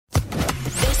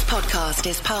podcast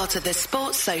is part of the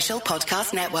Sports Social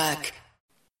Podcast Network.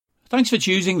 Thanks for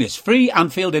choosing this free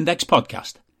Anfield Index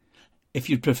podcast. If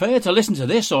you'd prefer to listen to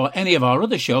this or any of our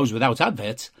other shows without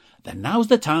adverts, then now's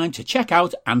the time to check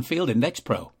out Anfield Index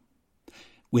Pro.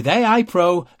 With AI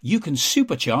Pro, you can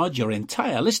supercharge your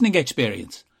entire listening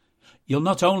experience. You'll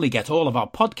not only get all of our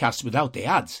podcasts without the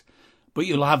ads, but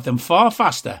you'll have them far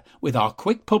faster with our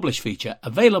quick publish feature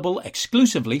available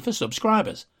exclusively for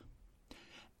subscribers.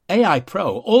 AI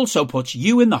Pro also puts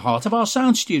you in the heart of our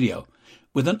sound studio,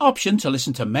 with an option to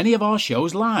listen to many of our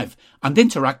shows live and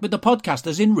interact with the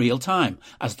podcasters in real time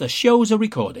as the shows are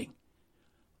recording.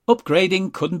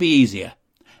 Upgrading couldn't be easier.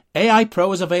 AI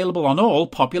Pro is available on all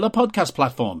popular podcast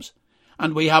platforms,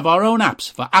 and we have our own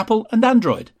apps for Apple and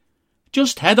Android.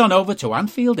 Just head on over to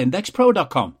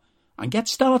AnfieldIndexPro.com and get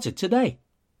started today.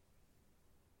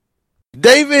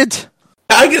 David!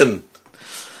 Hagen!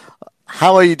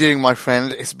 How are you doing, my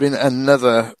friend? It's been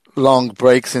another long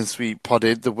break since we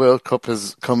podded. The World Cup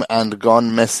has come and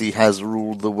gone. Messi has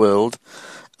ruled the world.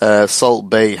 Salt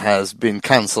Bay has been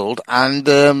cancelled. And,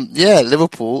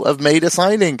 Liverpool have made a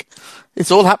signing.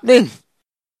 It's all happening.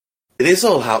 It is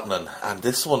all happening. And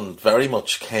this one very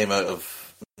much came out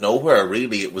of nowhere,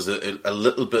 really. It was a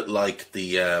little bit like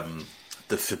the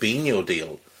Fabinho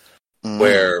deal,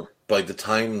 where by the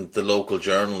time the local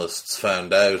journalists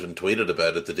found out and tweeted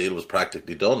about it, the deal was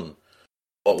practically done.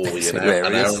 What were we, an hour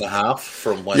and a half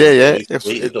from when we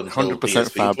tweeted until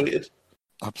 100% fab. tweeted?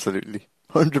 Absolutely.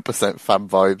 100% fab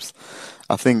vibes.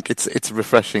 I think it's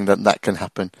refreshing that can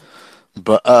happen.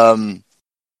 But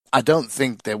I don't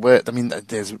think there were... I mean,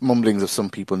 there's mumblings of some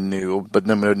people knew, but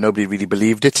nobody really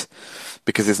believed it,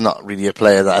 because it's not really a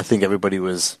player that I think everybody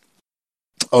was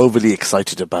overly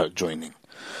excited about joining.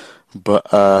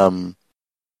 But Mo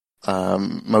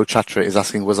Chatra is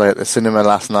asking, was I at the cinema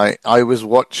last night? I was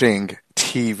watching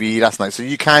TV last night. So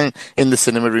you can, in the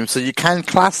cinema room, so you can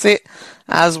class it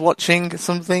as watching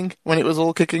something when it was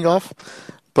all kicking off.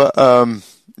 But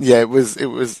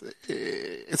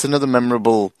it's another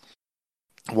memorable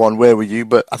one. Where were you?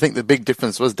 But I think the big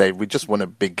difference was, Dave, we just won a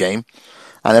big game.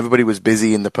 And everybody was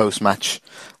busy in the post-match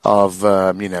of,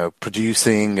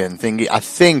 producing and thingy. I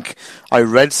think I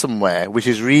read somewhere, which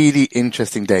is really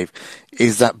interesting, Dave,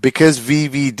 is that because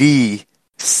VVD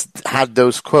had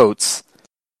those quotes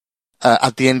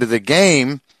at the end of the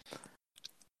game,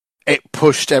 it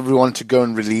pushed everyone to go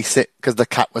and release it because the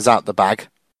cat was out the bag.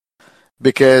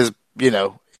 Because,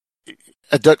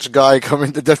 a Dutch guy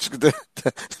coming,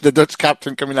 the Dutch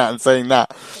captain coming out and saying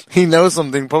that, he knows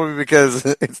something, probably because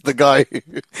it's the guy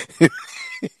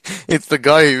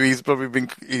who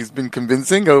he's been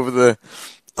convincing over the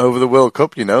World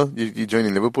Cup. You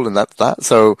joining Liverpool and that's that.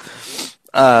 So,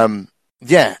 I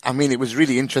mean, it was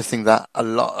really interesting that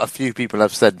a few people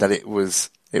have said that it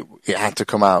had to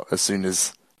come out as soon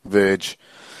as Verge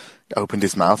opened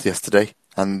his mouth yesterday.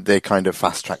 And they kind of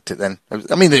fast-tracked it then.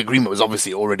 I mean, the agreement was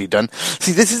obviously already done.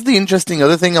 See, this is the interesting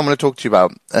other thing I'm going to talk to you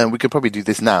about, and we could probably do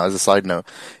this now as a side note,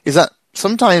 is that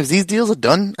sometimes these deals are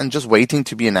done and just waiting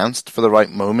to be announced for the right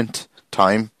moment,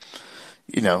 time,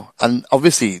 And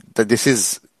obviously, this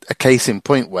is a case in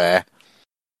point where,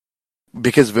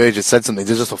 because Verge has said something,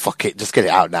 they're just, fuck it, just get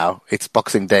it out now. It's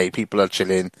Boxing Day, people are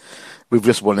chilling. We've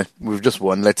just won it. We've just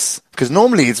won. Because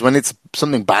normally it's when it's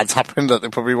something bad's happened that they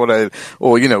probably want to,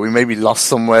 or, we maybe lost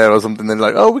somewhere or something. They're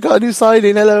like, oh, we got a new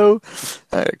signing. Hello.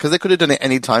 Because they could have done it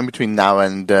any time between now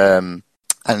and January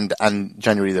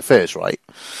the 1st, right?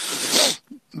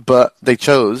 But they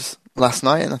chose last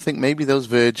night. And I think maybe those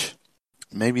Verge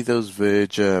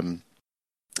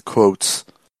quotes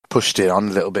pushed it on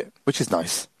a little bit, which is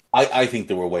nice. I think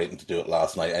they were waiting to do it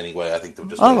last night anyway. I think they were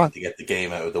just waiting to get the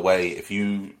game out of the way. If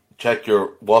you check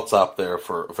your WhatsApp there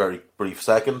for a very brief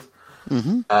second.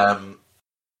 Mm-hmm.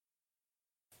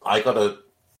 I got a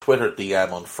Twitter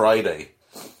DM on Friday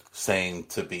saying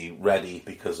to be ready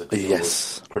because the deal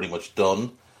was pretty much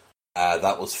done.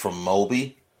 That was from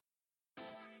Moby.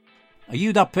 Are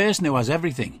you that person who has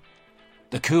everything?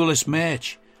 The coolest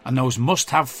merch and those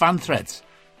must-have fan threads?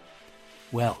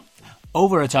 Well,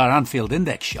 over at our Anfield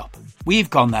Index shop,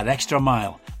 we've gone that extra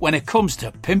mile when it comes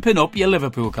to pimping up your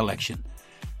Liverpool collection.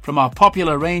 From our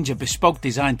popular range of bespoke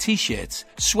design t-shirts,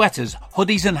 sweaters,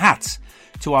 hoodies and hats,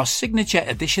 to our signature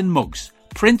edition mugs,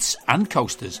 prints and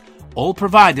coasters, all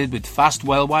provided with fast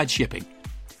worldwide shipping.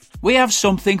 We have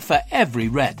something for every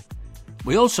red.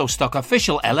 We also stock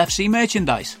official LFC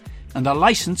merchandise and are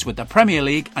licensed with the Premier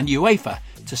League and UEFA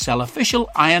to sell official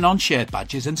iron-on shirt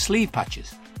badges and sleeve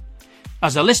patches.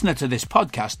 As a listener to this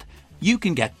podcast, you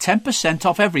can get 10%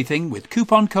 off everything with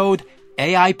coupon code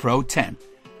AIPRO10.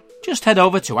 Just head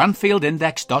over to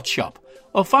AnfieldIndex.shop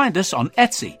or find us on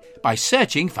Etsy by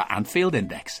searching for Anfield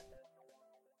Index.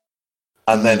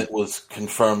 And then it was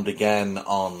confirmed again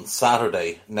on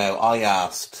Saturday. Now, I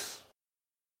asked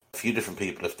a few different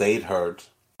people if they'd heard,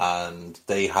 and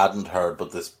they hadn't heard,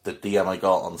 but the DM I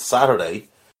got on Saturday,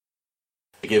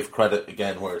 to give credit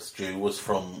again where it's due, was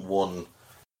from one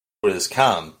Riz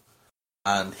Khan.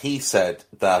 And he said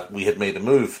that we had made a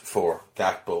move for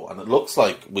Gakpo, and it looks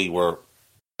like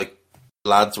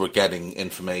lads were getting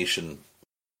information,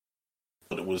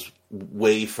 but it was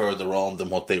way further on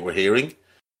than what they were hearing.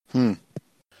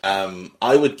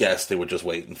 I would guess they were just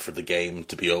waiting for the game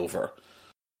to be over,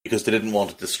 because they didn't want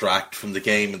to distract from the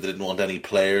game, and they didn't want any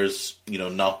players,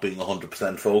 not being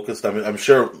 100% focused. I mean, I'm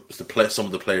sure some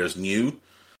of the players knew,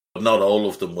 but not all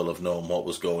of them will have known what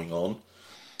was going on.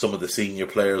 Some of the senior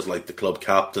players, like the club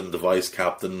captain, the vice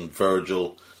captain,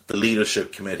 Virgil, the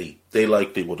leadership committee, they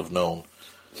likely would have known.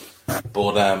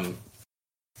 But,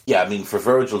 for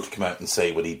Virgil to come out and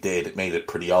say what he did, it made it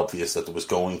pretty obvious that there was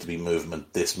going to be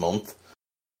movement this month.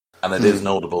 And it is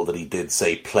notable that he did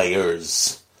say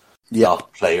players,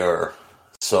 not player.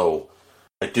 So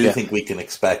I do think we can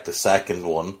expect a second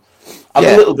one. I'm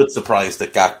a little bit surprised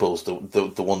that Gakpo's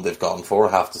the one they've gone for,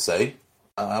 I have to say.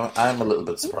 I'm a little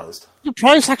bit surprised. The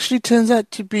price actually turns out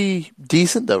to be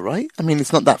decent, though, right? I mean,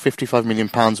 it's not that £55 million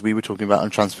we were talking about on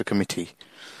transfer committee.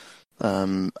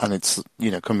 And it's,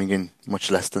 coming in much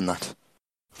less than that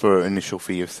for an initial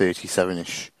fee of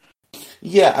 37-ish.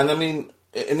 Yeah, and I mean,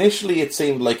 initially it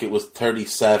seemed like it was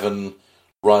 37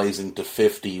 rising to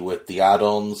 50 with the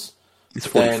add-ons. It's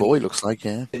 44, it looks like,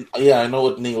 yeah. I know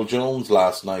it Neil Jones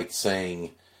last night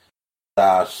saying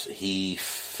that he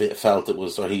felt it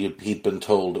was, or he'd been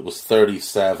told it was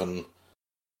 37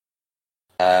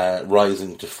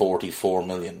 rising to 44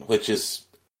 million, which is,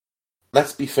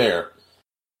 let's be fair,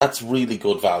 that's really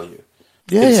good value.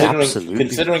 Yeah, absolutely.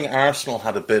 Considering Arsenal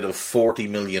had a bid of 40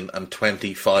 million and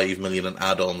 25 million in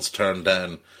add-ons turned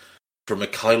down for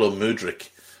Mykhailo Mudryk,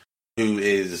 who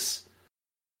is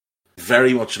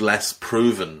very much less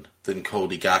proven than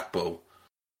Cody Gakpo.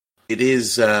 It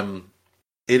is, I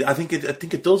think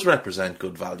it does represent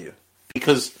good value,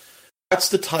 because that's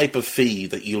the type of fee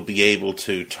that you'll be able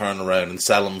to turn around and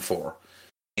sell him for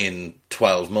in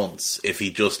 12 months if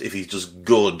he's just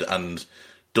good and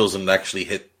doesn't actually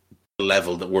hit the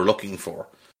level that we're looking for.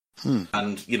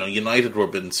 And United were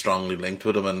been strongly linked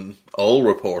with him, and all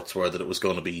reports were that it was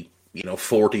going to be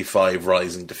 45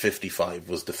 rising to 55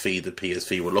 was the fee that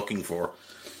PSV were looking for,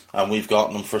 and we've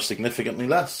gotten them for significantly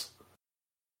less.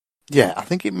 Yeah, I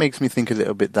think it makes me think a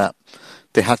little bit that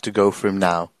they had to go for him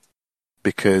now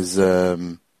because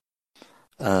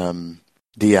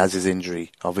Diaz's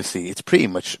injury, obviously, it's pretty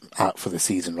much out for the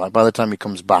season, right? By the time he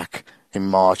comes back in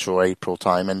March or April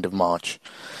time, end of March,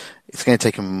 it's going to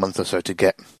take him a month or so to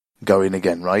get going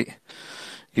again, right?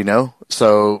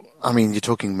 So, I mean, you're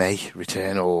talking May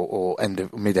return or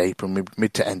mid-April,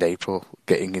 mid to end April,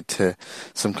 getting into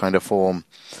some kind of form.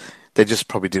 They just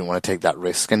probably didn't want to take that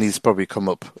risk, and he's probably come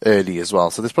up early as well.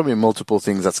 So there's probably multiple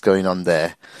things that's going on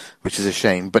there, which is a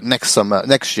shame. But next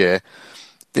year,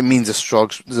 it means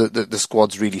the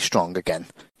squad's really strong again.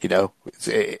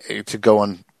 To go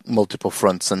on multiple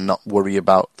fronts and not worry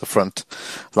about the front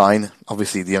line.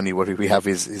 Obviously, the only worry we have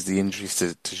is the injuries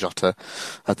to Jota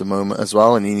at the moment as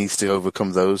well, and he needs to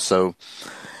overcome those. So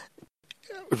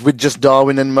with just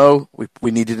Darwin and Mo,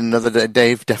 we needed another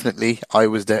Dave, definitely. I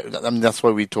was there. I mean, that's why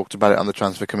we talked about it on the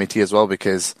transfer committee as well,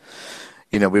 because,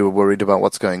 we were worried about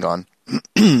what's going on.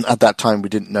 At that time, we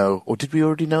didn't know, or did we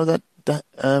already know that the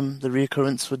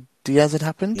reoccurrence with Diaz had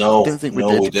happened? No, I didn't think we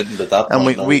did. We didn't at that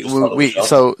point.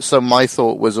 And so my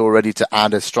thought was already to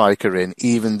add a striker in,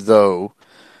 even though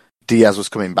Diaz was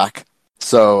coming back.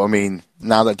 So, I mean,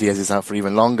 now that Diaz is out for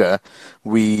even longer,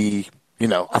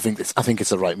 I think it's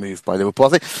the right move by Liverpool. I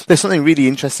think there's something really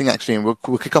interesting, actually, and we'll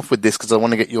kick off with this because I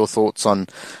want to get your thoughts on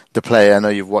the player. I know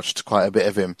you've watched quite a bit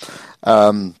of him.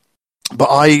 But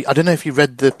I don't know if you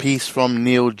read the piece from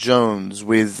Neil Jones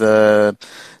with the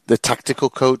tactical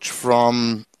coach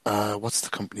from, what's the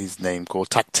company's name called?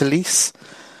 Tactilis.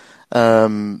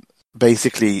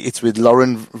 Basically, it's with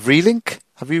Lauren Vrielink.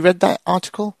 Have you read that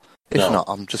article? If not,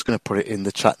 I'm just going to put it in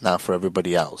the chat now for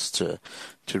everybody else to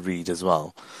read as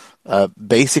well.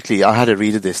 Basically, I had a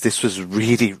read of this. This was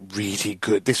really, really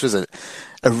good. This was a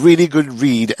really good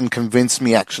read and convinced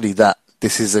me actually that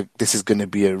this is going to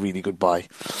be a really good buy.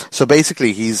 So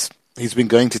basically, he's been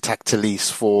going to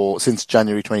Tactilis since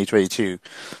January 2022,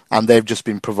 and they've just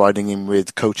been providing him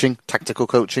with coaching, tactical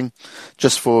coaching,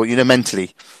 just for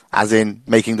mentally, as in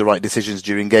making the right decisions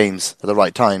during games at the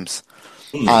right times.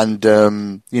 And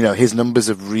his numbers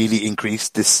have really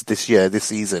increased this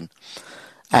season.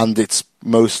 And it's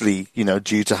mostly,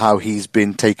 due to how he's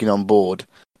been taking on board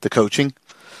the coaching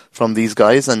from these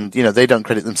guys. And, they don't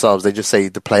credit themselves. They just say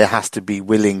the player has to be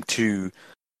willing to,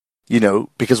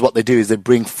 because what they do is they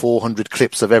bring 400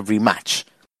 clips of every match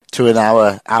to an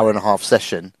hour and a half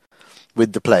session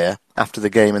with the player after the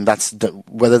game. And that's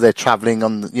whether they're traveling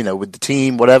on, with the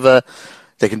team, whatever,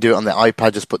 they can do it on their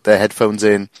iPad, just put their headphones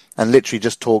in and literally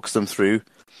just talks them through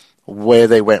where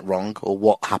they went wrong or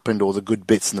what happened or the good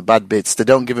bits and the bad bits. They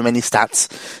don't give him any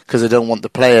stats because they don't want the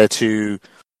player to.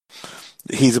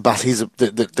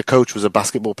 The coach was a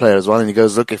basketball player as well, and he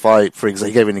goes, look, he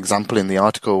gave an example in the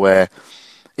article where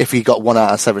if he got 1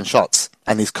 out of 7 shots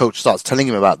and his coach starts telling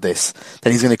him about this,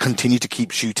 then he's going to continue to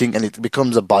keep shooting, and it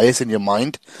becomes a bias in your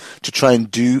mind to try and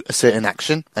do a certain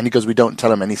action. And he goes, we don't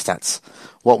tell him any stats.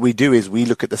 What we do is we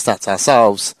look at the stats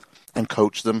ourselves and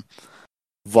coach them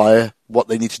via what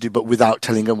they need to do, but without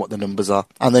telling them what the numbers are,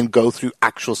 and then go through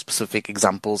actual specific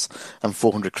examples and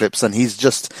 400 clips. And he's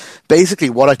just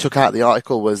basically, what I took out of the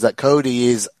article was that Cody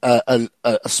is a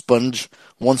sponge,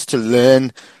 wants to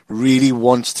learn, really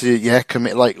wants to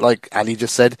commit, like Ali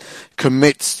just said,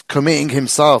 committing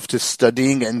himself to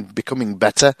studying and becoming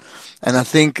better. And I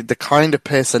think the kind of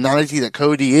personality that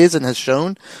Cody is and has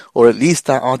shown, or at least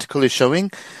that article is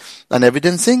showing and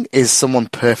evidencing, is someone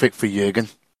perfect for Jurgen,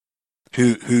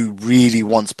 who really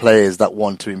wants players that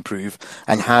want to improve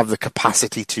and have the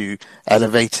capacity to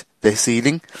elevate their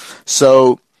ceiling.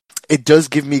 So it does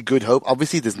give me good hope.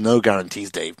 Obviously, there's no guarantees,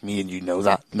 Dave. Me and you know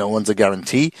that. No one's a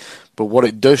guarantee. But what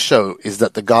it does show is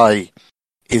that the guy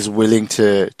is willing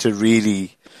to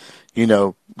really,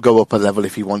 go up a level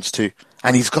if he wants to.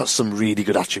 And he's got some really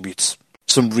good attributes.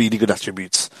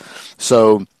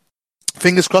 So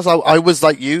fingers crossed. I was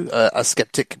like you, a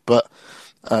skeptic, but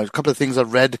a couple of things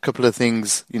I've read, a couple of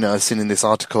things, I've seen in this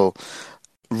article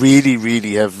really,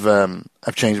 really have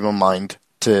changed my mind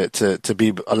to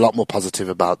be a lot more positive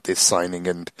about this signing.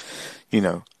 And,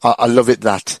 I love it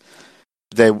that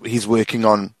he's working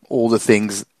on all the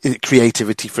things,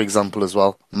 creativity, for example, as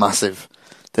well. Massive.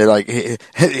 They're like,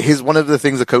 one of the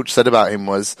things the coach said about him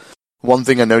was, one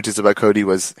thing I noticed about Cody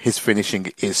was his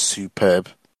finishing is superb.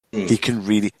 He can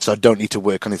really, so I don't need to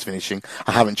work on his finishing.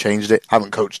 I haven't changed it,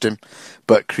 haven't coached him.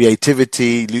 But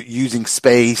creativity, using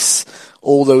space,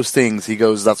 all those things, he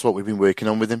goes, that's what we've been working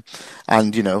on with him.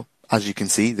 And, as you can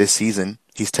see, this season,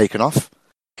 he's taken off.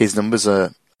 His numbers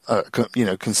are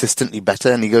consistently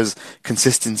better. And he goes,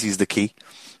 consistency is the key.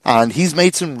 And he's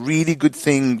made some really good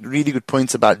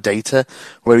points about data,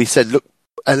 where he said, look,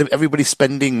 everybody's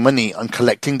spending money on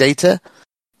collecting data,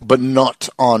 but not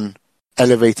on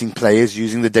elevating players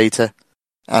using the data.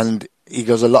 And he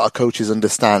goes, a lot of coaches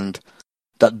understand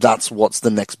that that's what's the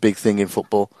next big thing in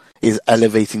football, is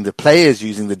elevating the players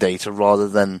using the data rather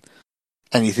than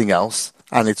anything else.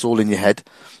 And it's all in your head.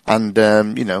 And,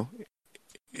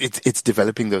 it's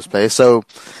developing those players. So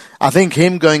I think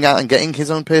him going out and getting his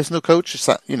own personal coach,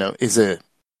 it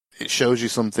shows you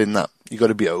something that you got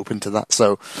to be open to that.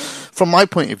 So from my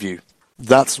point of view,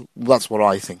 that's what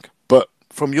I think. But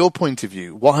from your point of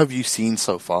view, what have you seen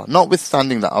so far?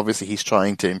 Notwithstanding that, obviously, he's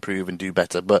trying to improve and do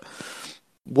better, but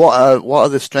what are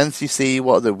the strengths you see?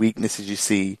 What are the weaknesses you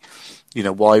see?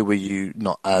 Why were you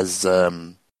not as,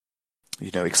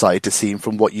 excited to see him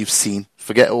from what you've seen?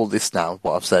 Forget all this now,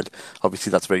 what I've said. Obviously,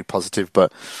 that's very positive,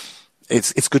 but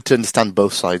it's good to understand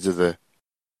both sides of the.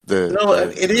 No,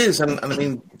 it is, and I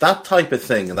mean that type of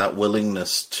thing, and that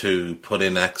willingness to put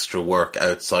in extra work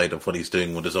outside of what he's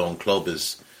doing with his own club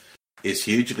is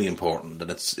hugely important. And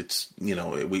it's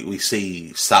we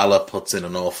see Salah puts in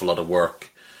an awful lot of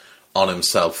work on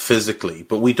himself physically,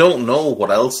 but we don't know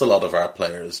what else a lot of our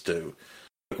players do.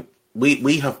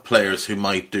 We have players who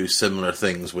might do similar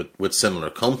things with similar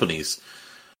companies,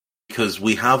 because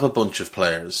we have a bunch of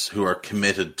players who are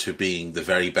committed to being the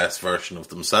very best version of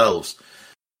themselves.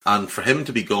 And for him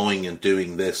to be going and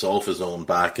doing this off his own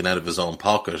back and out of his own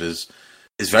pocket is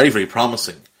very, very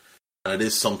promising. And it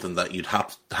is something that you'd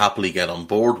happily get on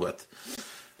board with.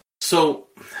 So,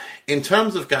 in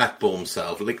terms of Gakpo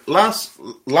himself, like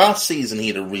last season he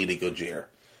had a really good year.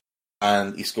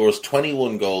 And he scores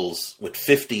 21 goals with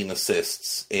 15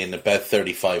 assists in about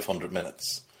 3,500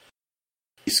 minutes.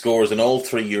 He scores in all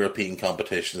 3 European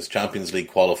competitions, Champions League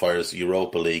qualifiers,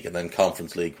 Europa League, and then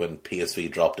Conference League when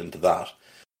PSV dropped into that.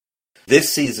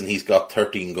 This season he's got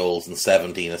 13 goals and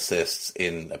 17 assists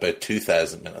in about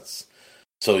 2,000 minutes.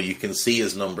 So you can see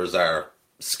his numbers are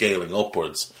scaling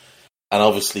upwards. And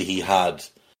obviously he had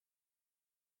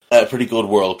a pretty good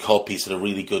World Cup. He's had a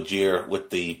really good year with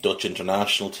the Dutch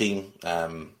international team.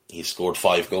 He scored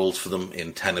 5 goals for them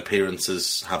in 10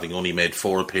 appearances, having only made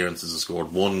 4 appearances and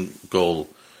scored 1 goal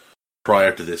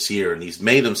prior to this year, and he's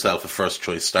made himself a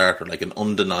first-choice starter, like an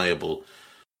undeniable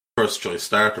first-choice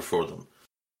starter for them.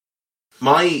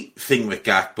 My thing with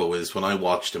Gakpo is, when I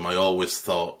watched him, I always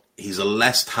thought he's a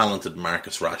less talented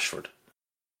Marcus Rashford.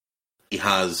 He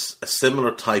has a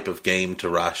similar type of game to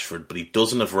Rashford, but he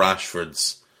doesn't have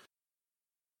Rashford's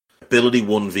ability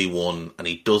 1v1, and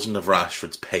he doesn't have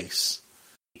Rashford's pace.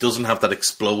 He doesn't have that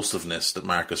explosiveness that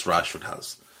Marcus Rashford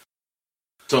has.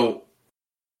 So,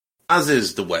 as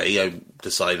is the way, I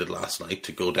decided last night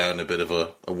to go down a bit of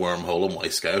a wormhole on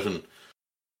Wisecout and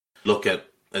look at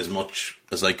as much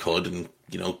as I could, and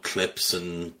clips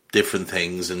and different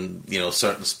things, and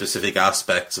certain specific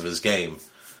aspects of his game.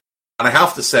 And I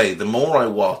have to say, the more I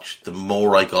watched, the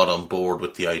more I got on board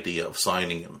with the idea of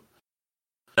signing him.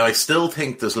 Now, I still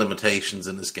think there's limitations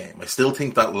in his game. I still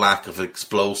think that lack of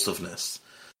explosiveness,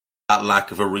 that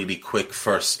lack of a really quick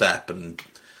first step, and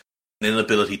an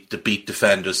inability to beat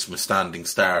defenders from a standing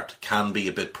start can be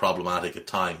a bit problematic at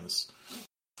times.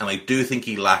 And I do think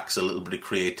he lacks a little bit of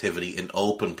creativity in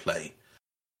open play.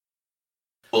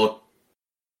 But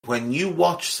when you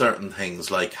watch certain things,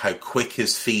 like how quick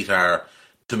his feet are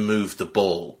to move the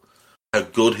ball, how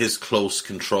good his close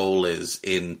control is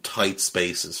in tight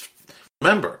spaces.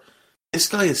 Remember, this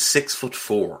guy is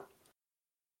 6'4".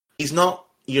 He's not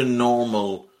your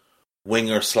normal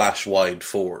winger/wide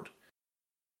forward.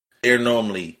 They're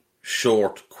normally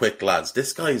short, quick lads.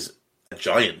 This guy's a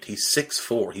giant. He's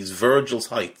 6'4". He's Virgil's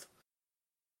height.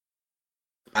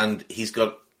 And he's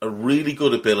got a really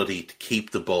good ability to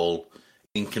keep the ball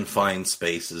in confined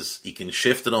spaces. He can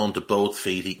shift it onto both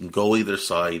feet. He can go either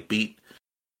side.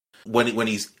 When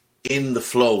he's in the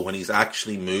flow, when he's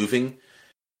actually moving,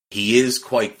 he is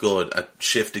quite good at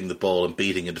shifting the ball and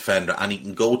beating a defender. And he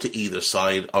can go to either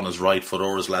side on his right foot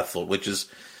or his left foot, which is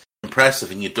impressive.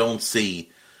 And you don't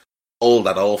see all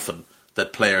that often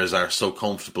that players are so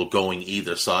comfortable going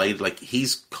either side. Like,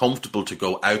 he's comfortable to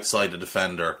go outside the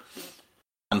defender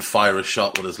and fire a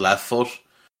shot with his left foot,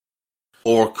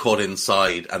 or cut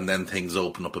inside, and then things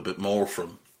open up a bit more for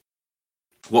him.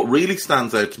 What really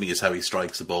stands out to me is how he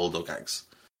strikes the ball, though, Gags.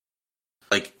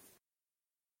 Like,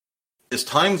 there's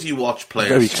times you watch players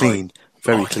very strike, clean,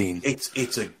 very clean.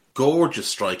 It's a gorgeous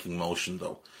striking motion,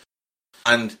 though.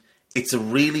 And it's a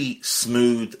really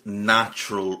smooth,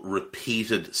 natural,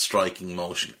 repeated striking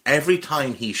motion. Every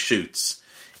time he shoots,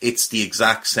 it's the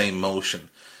exact same motion.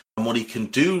 And what he can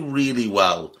do really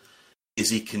well is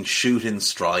he can shoot in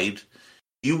stride.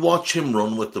 You watch him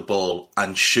run with the ball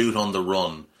and shoot on the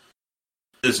run.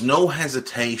 There's no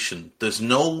hesitation. There's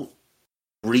no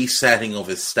resetting of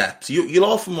his steps. You'll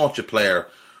often watch a player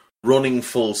running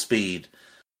full speed,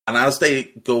 and as they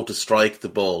go to strike the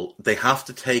ball, they have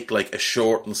to take like a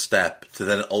shortened step to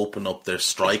then open up their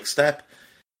strike step.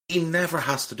 He never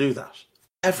has to do that.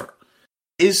 Ever.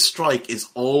 His strike is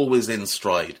always in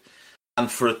stride. And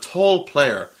for a tall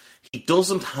player, he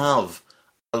doesn't have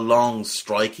a long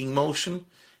striking motion.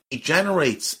 He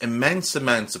generates immense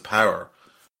amounts of power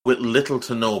with little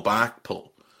to no back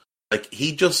pull. Like,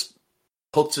 he just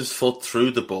puts his foot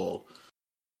through the ball.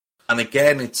 And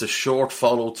again, it's a short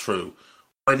follow through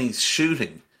when he's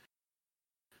shooting.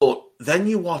 But then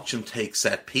you watch him take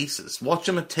set pieces. Watch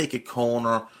him take a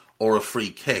corner or a free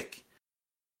kick.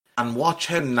 And watch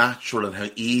how natural and how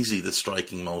easy the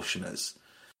striking motion is.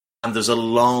 And there's a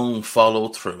long follow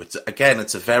through.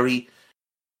 It's a very,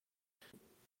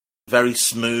 very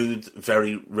smooth,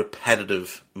 very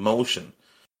repetitive motion.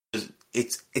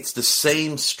 It's the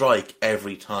same strike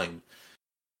every time.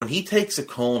 When he takes a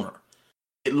corner,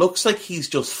 it looks like he's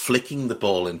just flicking the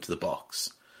ball into the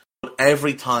box. But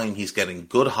every time he's getting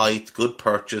good height, good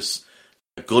purchase,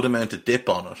 a good amount of dip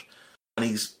on it, and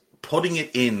he's putting it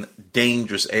in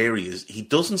dangerous areas. He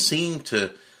doesn't seem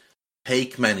to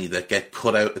take many that get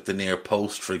cut out at the near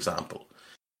post, for example.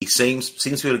 He seems to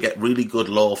be able to get really good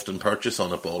loft and purchase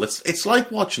on a ball. It's like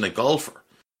watching a golfer.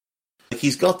 Like,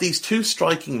 he's got these two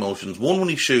striking motions, one when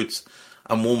he shoots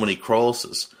and one when he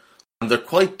crosses. And they're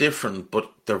quite different,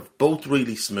 but they're both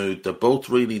really smooth, they're both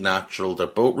really natural, they're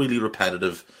both really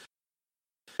repetitive,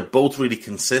 they're both really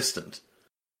consistent.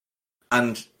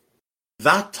 And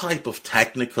that type of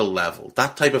technical level,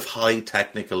 that type of high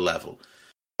technical level,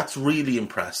 that's really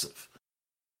impressive.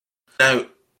 Now,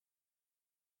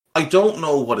 I don't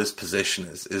know what his position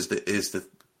is the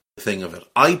thing of it.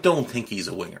 I don't think he's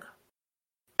a winger.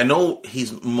 I know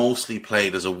he's mostly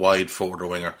played as a wide forward or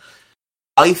winger.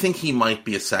 I think he might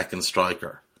be a second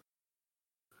striker.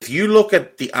 If you look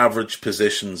at the average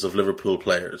positions of Liverpool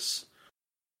players,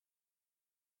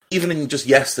 even in just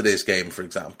yesterday's game, for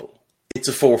example, it's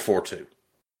a 4-4-2.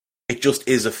 It just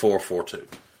is a 4-4-2.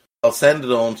 I'll send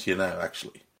it on to you now,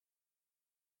 actually.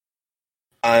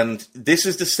 And this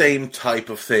is the same type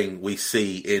of thing we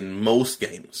see in most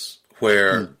games,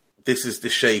 where this is the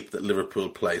shape that Liverpool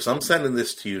play. So I'm sending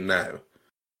this to you now.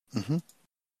 Mm-hmm.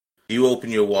 You open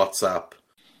your WhatsApp,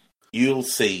 you'll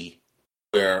see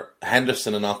where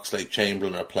Henderson and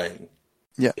Oxlade-Chamberlain are playing.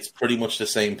 Yeah. It's pretty much the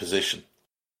same position,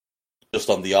 just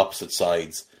on the opposite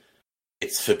sides.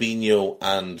 It's Fabinho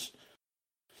and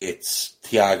it's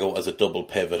Thiago as a double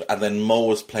pivot, and then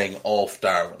Mo is playing off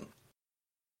Darwin.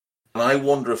 And I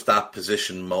wonder if that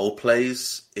position Mo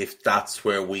plays, if that's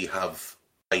where we have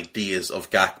ideas of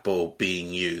Gakpo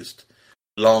being used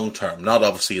long term, not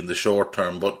obviously in the short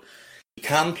term, but he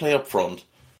can play up front,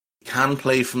 he can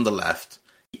play from the left,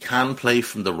 he can play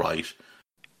from the right.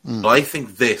 But I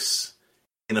think this,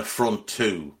 in a front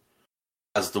two,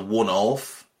 as the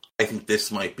one-off, I think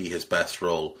this might be his best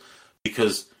role,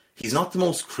 because he's not the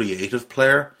most creative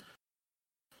player,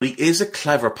 but he is a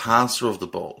clever passer of the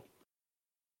ball.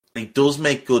 He does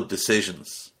make good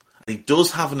decisions. And he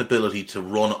does have an ability to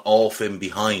run off in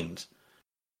behind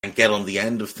and get on the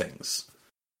end of things.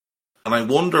 And I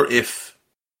wonder if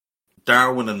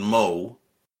Darwin and Mo,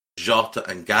 Jota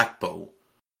and Gakpo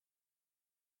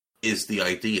is the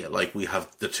idea. Like, we have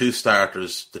the two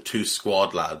starters, the two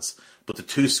squad lads, but the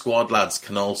two squad lads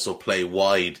can also play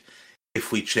wide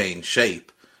if we change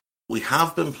shape. We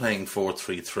have been playing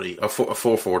 4-3-3 or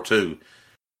 4-4-2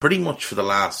 pretty much for the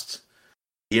last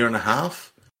year and a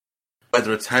half.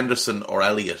 Whether it's Henderson or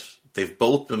Elliott, they've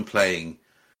both been playing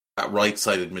that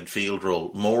right-sided midfield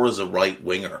role, more as a right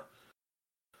winger,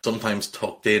 sometimes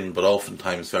tucked in, but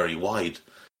oftentimes very wide.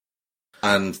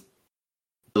 And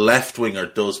the left winger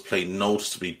does play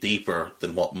noticeably deeper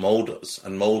than what Mo does,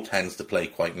 and Mo tends to play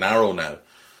quite narrow now.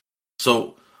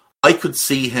 So I could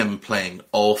see him playing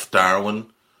off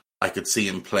Darwin. I could see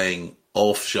him playing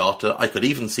off Jota. I could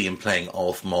even see him playing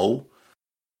off Mo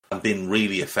and being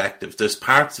really effective. There's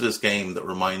parts of his game that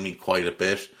remind me quite a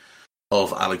bit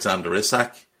of Alexander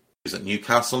Isak, who's at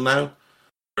Newcastle now.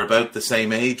 They're about the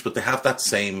same age, but they have that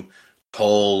same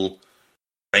tall,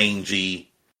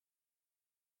 rangy,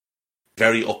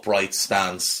 very upright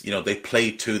stance. You know, they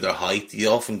play to their height. You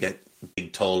often get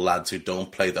big, tall lads who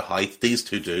don't play the height. These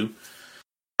two do.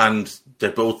 And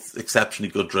they're both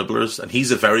exceptionally good dribblers. And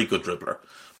he's a very good dribbler.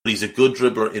 But he's a good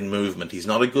dribbler in movement. He's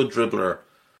not a good dribbler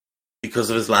because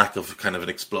of his lack of kind of an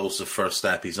explosive first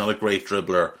step. He's not a great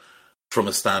dribbler from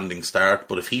a standing start.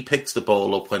 But if he picks the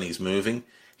ball up when he's moving,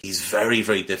 he's very,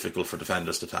 very difficult for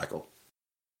defenders to tackle.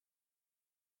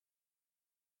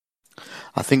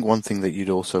 I think one thing that you'd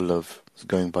also love,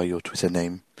 going by your Twitter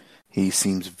name, he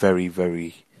seems very,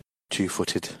 very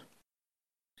two-footed.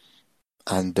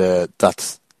 And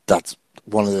that's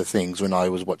one of the things when I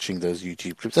was watching those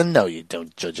YouTube clips. And no, you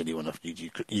don't judge anyone off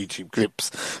YouTube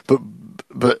clips.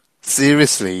 But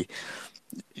seriously,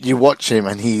 you watch him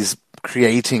and he's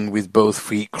creating with both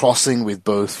feet, crossing with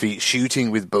both feet,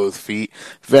 shooting with both feet.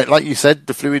 Like you said,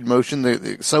 the fluid motion,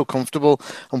 they're so comfortable.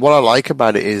 And what I like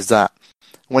about it is that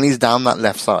when he's down that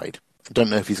left side, I don't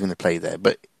know if he's going to play there,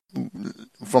 but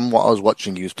from what I was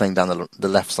watching, he was playing down the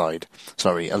left side.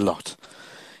 Sorry, a lot.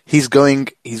 He's going,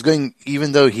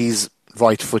 even though he's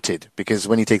right-footed, because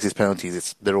when he takes his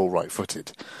penalties, they're all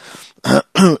right-footed.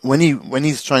 When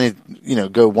he's trying to,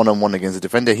 go one-on-one against a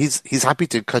defender, he's happy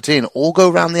to cut in or go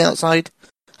around the outside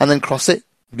and then cross it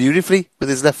beautifully with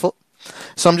his left foot.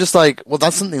 So I'm just like, well,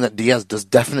 that's something that Diaz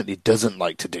definitely doesn't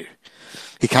like to do.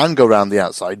 He can go around the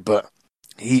outside, but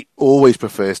he always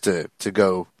prefers to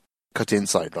go cut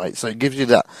inside, right? So it gives you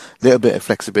that little bit of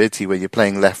flexibility where you're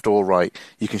playing left or right.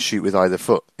 You can shoot with either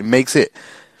foot. It makes it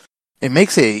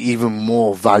even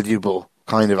more valuable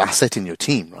kind of asset in your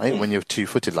team, right? When you're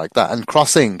two-footed like that. And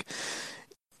crossing,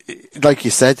 like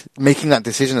you said, making that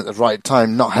decision at the right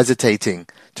time, not hesitating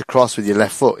to cross with your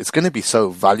left foot, it's going to be so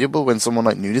valuable when someone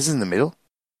like Nunes is in the middle.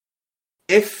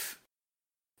 If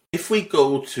we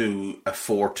go to a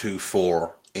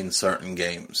 4-2-4 in certain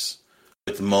games,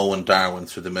 with Mo and Darwin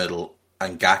through the middle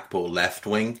and Gakpo left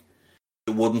wing,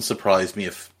 it wouldn't surprise me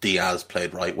if Diaz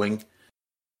played right wing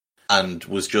and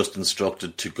was just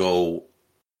instructed to go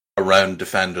around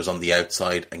defenders on the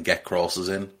outside and get crosses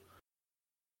in.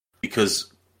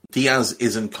 Because Diaz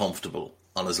isn't comfortable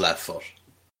on his left foot.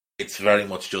 It's very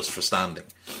much just for standing.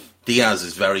 Diaz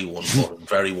is very one-footed,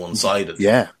 very one-sided.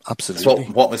 Yeah, absolutely.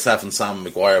 That's what myself and Sam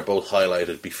Maguire both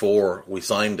highlighted before we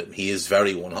signed him. He is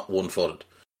very one-footed.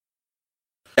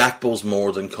 Gakpo's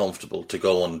more than comfortable to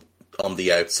go on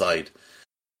the outside.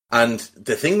 And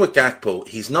the thing with Gakpo,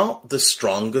 he's not the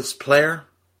strongest player.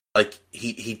 Like,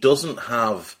 he doesn't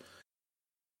have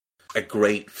a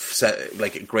great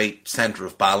centre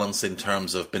of balance in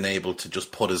terms of being able to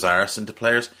just put his arse into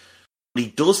players. He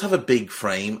does have a big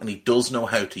frame and he does know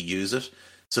how to use it.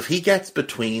 So if he gets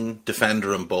between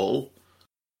defender and ball,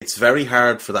 it's very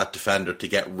hard for that defender to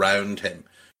get round him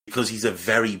because he's a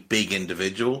very big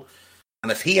individual.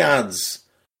 And if he adds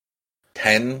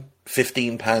 10,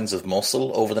 15 pounds of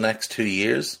muscle over the next 2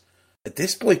 years,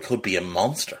 this boy could be a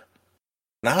monster.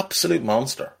 An absolute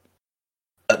monster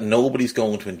that nobody's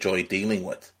going to enjoy dealing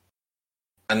with.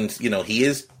 And, you know, he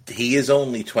is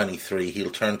only 23.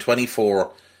 He'll turn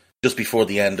 24 just before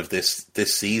the end of this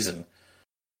season.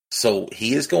 So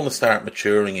he is going to start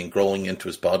maturing and growing into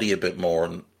his body a bit more.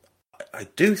 And I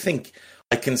do think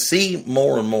I can see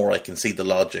more and more, I can see the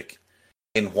logic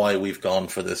in why we've gone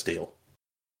for this deal.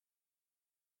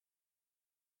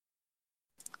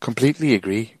 Completely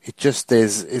agree. It just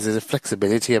is a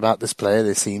flexibility about this player.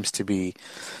 There seems to be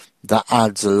that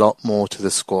adds a lot more to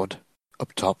the squad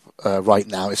up top right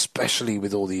now, especially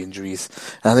with all the injuries.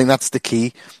 And I think that's the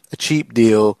key. A cheap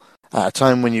deal at a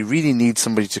time when you really need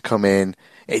somebody to come in.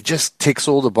 It just ticks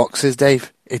all the boxes,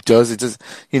 Dave. It does. It does.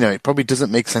 You know, it probably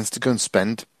doesn't make sense to go and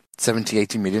spend 70,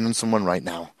 80 million on someone right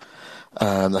now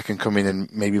that can come in and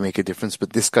maybe make a difference.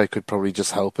 But this guy could probably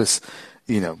just help us,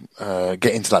 you know,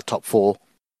 get into that top four.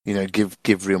 You know,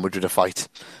 give Real Madrid a fight.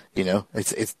 You know,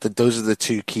 those are the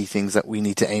two key things that we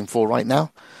need to aim for right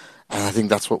now, and I think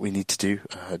that's what we need to do.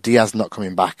 Diaz not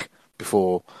coming back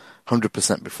before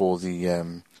 100% before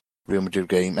the Real Madrid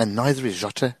game, and neither is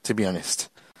Jota, to be honest.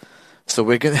 So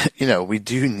we're gonna, you know, we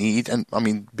do need, and I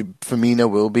mean, Firmino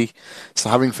will be. So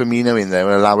having Firmino in there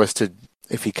will allow us to,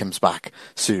 if he comes back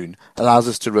soon, allows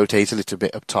us to rotate a little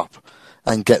bit up top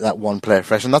and get that one player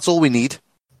fresh, and that's all we need.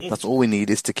 That's all we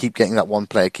need is to keep getting that one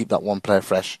player, keep that one player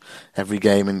fresh every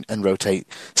game and rotate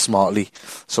smartly.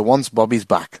 So once Bobby's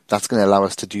back, that's going to allow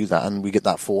us to do that and we get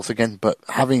that fourth again. But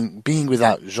being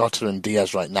without Jota and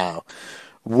Diaz right now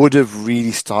would have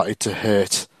really started to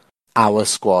hurt our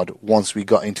squad once we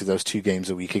got into those 2 games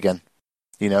a week again.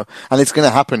 You know, and it's going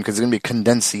to happen because it's going to be a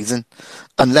condensed season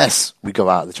unless we go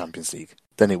out of the Champions League.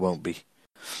 Then it won't be.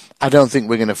 I don't think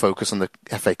we're going to focus on the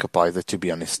FA Cup either, to be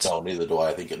honest. No, neither do I.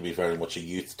 I think it'll be very much a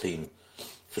youth team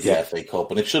for the FA Cup,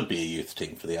 and it should be a youth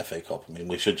team for the FA Cup. I mean,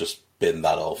 we should just bin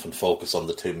that off and focus on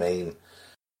the 2 main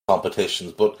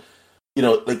competitions. But, you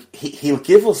know, like he'll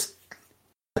give us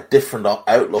a different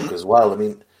outlook as well. I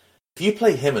mean, if you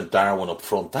play him and Darwin up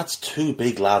front, that's 2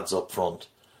 big lads up front.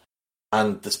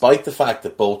 And despite the fact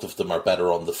that both of them are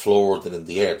better on the floor than in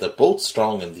the air, they're both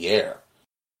strong in the air.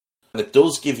 And it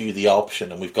does give you the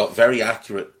option, and we've got very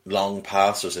accurate long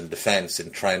passers in defence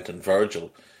in Trent and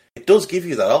Virgil. It does give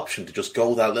you that option to just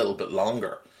go that little bit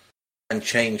longer and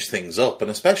change things up.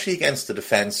 And especially against a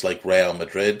defence like Real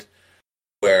Madrid,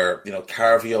 where, you know,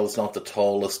 Carvajal's not the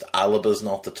tallest, Alaba's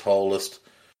not the tallest,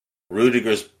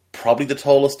 Rudiger's probably the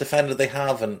tallest defender they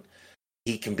have, and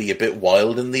he can be a bit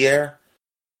wild in the air.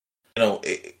 You know,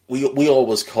 we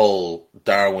always call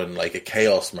Darwin like a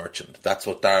chaos merchant. That's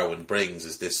what Darwin brings,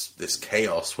 is this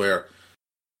chaos, where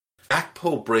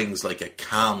Gakpo brings like a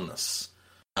calmness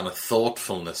and a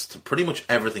thoughtfulness to pretty much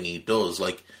everything he does.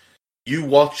 Like, you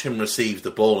watch him receive the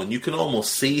ball and you can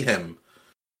almost see him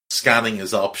scanning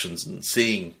his options and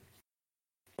seeing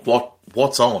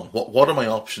what's on. What are my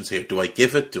options here? Do I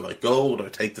give it? Do I go? Do I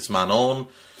take this man on?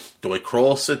 Do I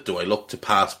cross it? Do I look to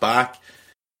pass back?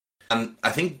 And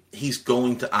I think he's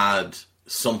going to add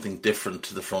something different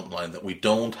to the front line that we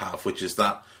don't have, which is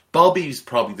that Bobby's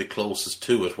probably the closest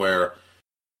to it, where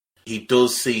he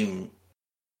does seem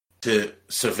to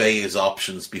survey his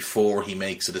options before he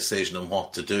makes a decision on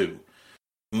what to do.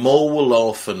 Mo will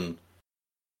often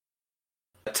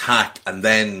attack and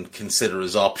then consider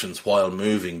his options while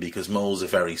moving because Mo's a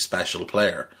very special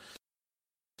player.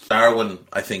 Darwin,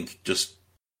 I think, just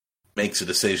makes a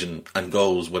decision and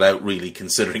goes without really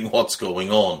considering what's going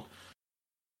on.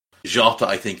 Jota,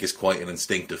 I think, is quite an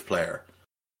instinctive player.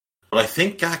 But I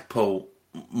think Gakpo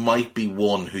might be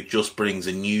one who just brings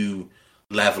a new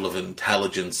level of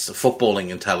intelligence, footballing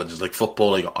intelligence, like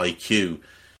footballing IQ,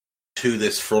 to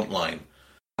this front line.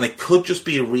 And it could just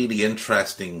be a really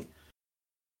interesting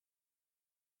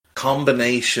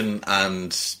combination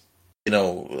and, you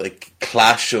know, like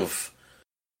clash of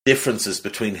differences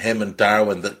between him and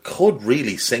Darwin that could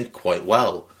really sync quite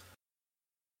well.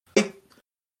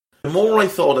 The more I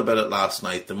thought about it last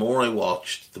night, the more I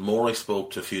watched, the more I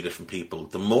spoke to a few different people,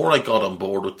 the more I got on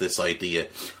board with this idea.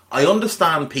 I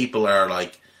understand people are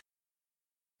like,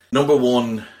 number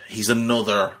one, he's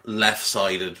another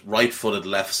left-sided, right-footed,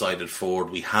 left-sided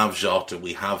forward. We have Jota,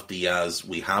 we have Diaz,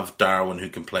 we have Darwin who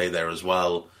can play there as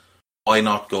well. Why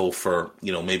not go for,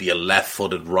 you know, maybe a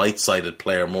left-footed, right-sided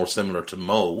player more similar to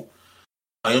Mo?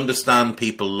 I understand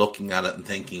people looking at it and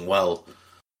thinking, well,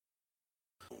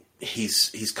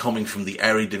 he's coming from the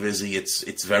Eredivisie.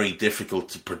 It's very difficult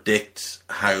to predict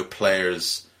how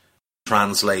players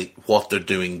translate what they're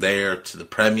doing there to the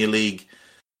Premier League.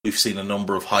 We've seen a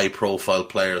number of high-profile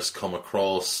players come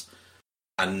across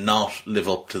and not live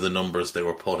up to the numbers they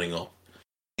were putting up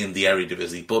in the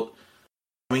Eredivisie. But,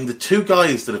 I mean, the two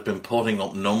guys that have been putting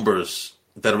up numbers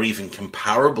that are even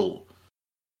comparable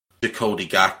to Cody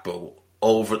Gakpo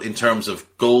in terms of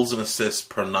goals and assists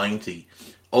per 90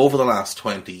 over the last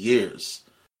 20 years,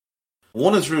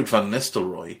 one is Ruud van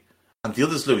Nistelrooy and the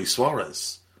other is Luis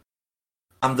Suarez.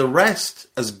 And the rest,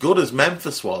 as good as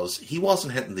Memphis was, he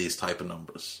wasn't hitting these type of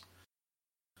numbers.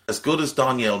 As good as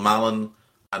Daniel Malin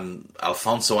and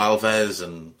Alfonso Alves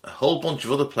and a whole bunch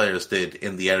of other players did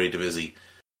in the Eredivisie,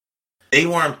 they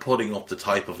weren't putting up the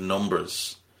type of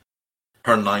numbers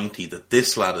per 90 that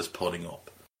this lad is putting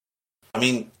up. I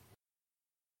mean,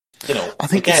 you know, I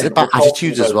think again, it's about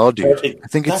attitudes as well, dude. I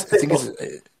think it's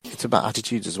it's about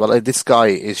attitudes as well. Like, this guy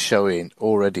is showing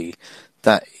already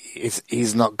that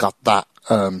he's not got that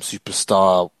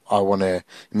superstar, I want to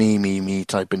me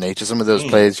type of nature. Some of those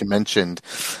players you mentioned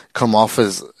come across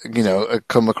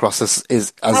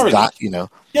as arrogant. that, you know.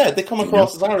 Yeah, they come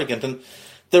across as arrogant, and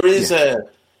there is a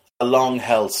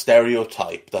long-held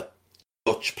stereotype that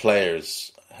Dutch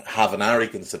players have an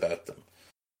arrogance about them,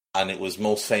 and it was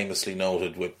most famously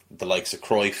noted with the likes of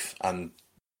Cruyff and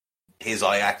his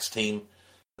Ajax team.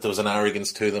 There was an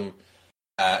arrogance to them.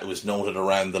 It was noted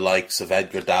around the likes of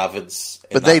Edgar Davids.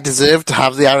 But they deserved to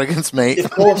have the arrogance, mate. Of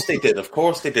course they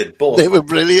did. But they were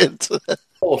brilliant.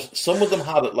 But some of them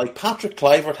had it. Like Patrick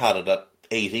Kluivert had it at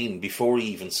 18 before he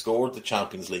even scored the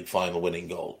Champions League final winning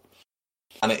goal.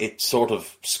 And it sort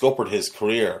of scuppered his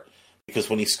career, because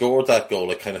when he scored that goal,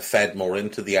 it kind of fed more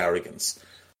into the arrogance.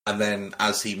 And then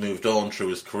as he moved on through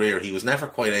his career, he was never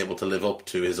quite able to live up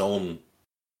to his own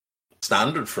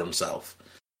standard for himself.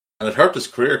 And it hurt his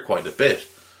career quite a bit.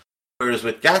 Whereas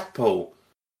with Gakpo,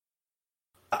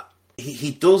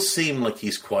 he does seem like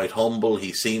he's quite humble.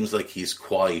 He seems like he's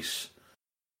quite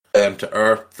down to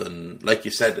earth. And like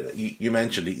you said, you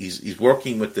mentioned he's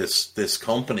working with this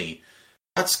company.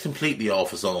 That's completely off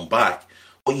his own back.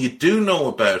 What you do know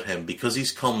about him, because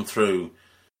he's come through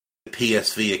the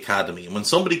PSV Academy, and when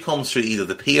somebody comes through either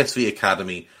the PSV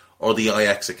Academy or the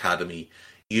Ajax Academy,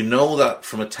 you know that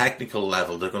from a technical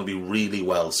level, they're going to be really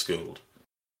well schooled.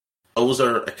 Those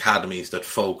are academies that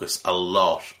focus a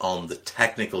lot on the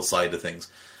technical side of things.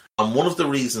 And one of the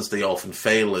reasons they often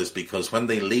fail is because when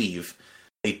they leave,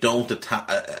 they don't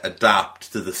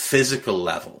adapt to the physical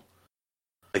level.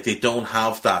 Like, they don't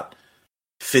have that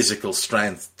physical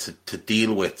strength to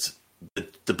deal with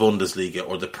the Bundesliga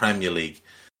or the Premier League.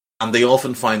 And they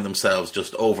often find themselves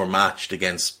just overmatched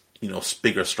against,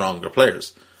 bigger, stronger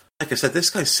players. Like I said, this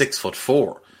guy's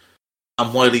 6'4",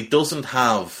 and while he doesn't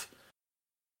have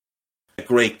a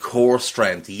great core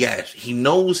strength yet, he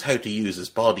knows how to use his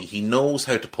body. He knows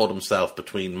how to put himself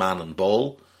between man and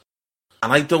ball,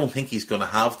 and I don't think he's going to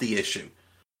have the issue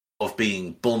of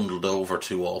being bundled over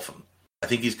too often. I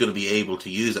think he's going to be able to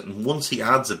use it, and once he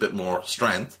adds a bit more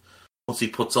strength, once he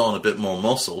puts on a bit more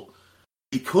muscle,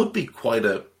 he could be quite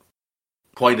a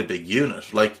big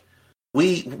unit. Like,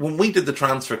 when we did the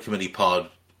transfer committee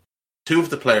pod, two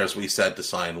of the players we said to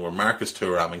sign were Marcus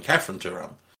Thuram and Kefren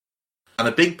Thuram. And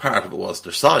a big part of it was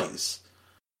their size.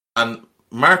 And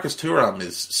Marcus Thuram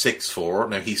is 6'4".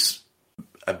 Now, he's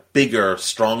a bigger,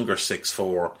 stronger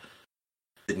 6'4"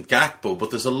 than Gakpo,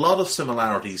 but there's a lot of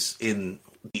similarities in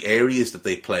the areas that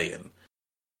they play in.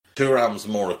 Thuram's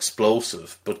more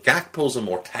explosive, but Gakpo's a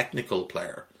more technical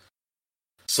player.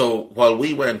 So while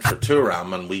we went for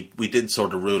Thuram, and we did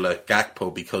sort of rule out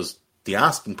Gakpo because the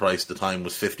asking price at the time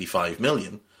was 55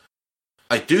 million.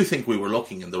 I do think we were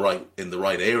looking in the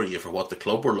right area for what the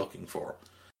club were looking for.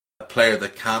 A player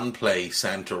that can play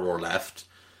centre or left,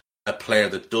 a player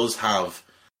that does have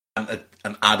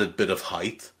an added bit of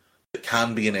height, that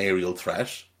can be an aerial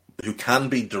threat, who can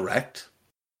be direct,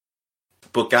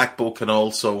 but Gakpo can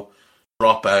also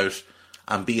drop out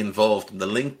and be involved in the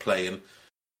link play. And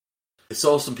I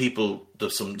saw some people,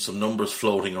 there's some numbers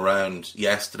floating around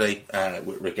yesterday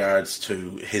with regards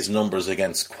to his numbers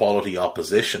against quality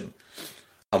opposition.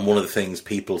 And one of the things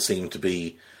people seem to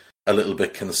be a little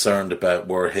bit concerned about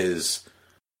were his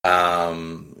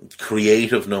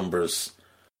creative numbers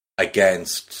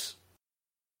against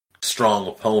strong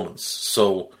opponents.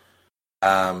 So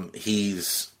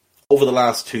he's, over the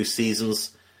last 2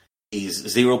 seasons, he's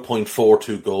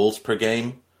 0.42 goals per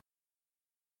game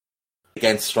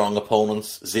against strong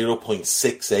opponents,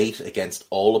 0.68 against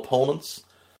all opponents.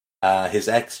 His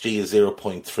XG is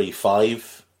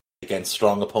 0.35 against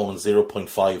strong opponents,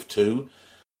 0.52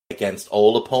 against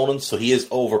all opponents, so he is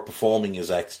overperforming his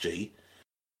XG.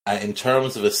 In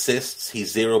terms of assists,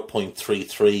 he's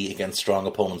 0.33 against strong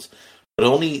opponents, but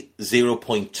only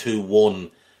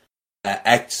 0.21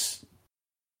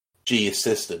 XG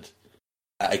assisted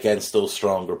against those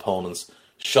stronger opponents.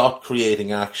 Shot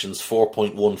creating actions,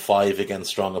 4.15 against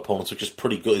strong opponents, which is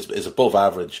pretty good, is above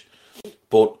average.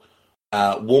 But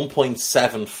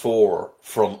 1.74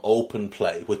 from open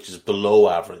play, which is below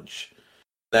average.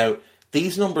 Now,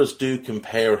 these numbers do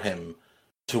compare him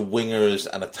to wingers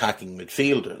and attacking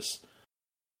midfielders.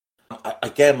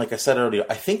 Again, like I said earlier,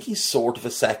 I think he's sort of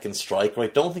a second striker. I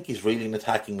don't think he's really an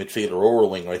attacking midfielder or a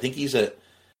winger. I think he's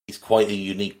quite a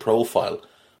unique profile.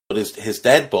 But his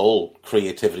dead ball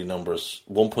creativity numbers,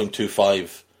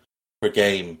 1.25 per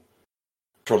game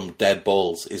from dead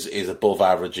balls, is above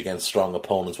average against strong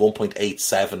opponents,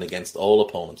 1.87 against all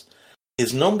opponents.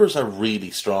 His numbers are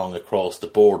really strong across the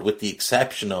board, with the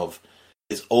exception of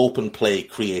his open play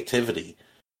creativity.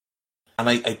 And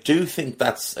I do think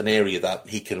that's an area that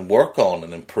he can work on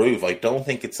and improve. I don't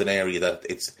think it's an area that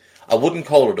I wouldn't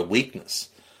call it a weakness.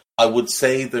 I would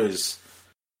say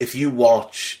if you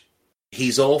watch,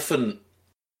 he's often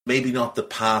maybe not the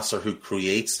passer who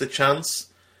creates the chance,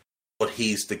 but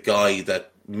he's the guy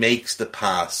that makes the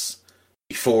pass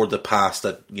before the pass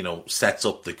that, sets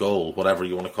up the goal, whatever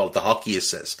you want to call it, the hockey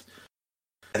assist.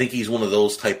 I think he's one of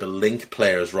those type of link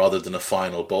players rather than a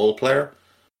final ball player.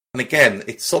 And again,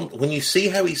 when you see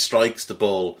how he strikes the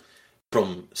ball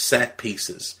from set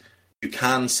pieces, you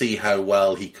can see how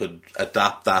well he could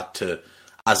adapt that to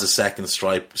as a second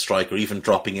striker, even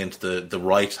dropping into the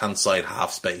right-hand side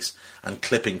half space and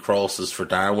clipping crosses for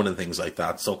Darwin and things like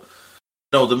that. So,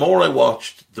 the more I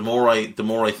watched, the more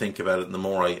I think about it, and the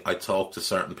more I talk to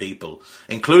certain people,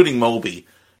 including Moby.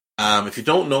 If you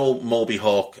don't know Moby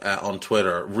Hawk on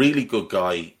Twitter, really good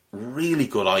guy, really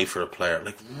good eye for a player,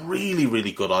 like really,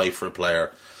 really good eye for a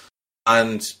player,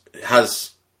 and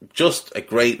has just a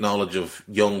great knowledge of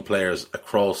young players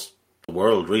across the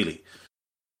world, really.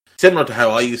 Similar to how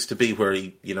I used to be, where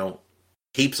he,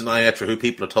 keeps an eye out for who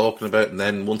people are talking about, and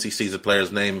then once he sees a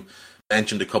player's name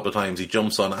mentioned a couple of times, he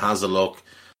jumps on it, has a look,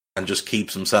 and just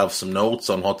keeps himself some notes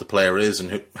on what the player is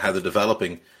and how they're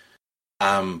developing.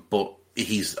 But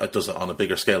he does it on a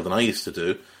bigger scale than I used to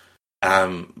do.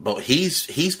 But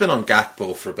he's been on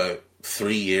Gakpo for about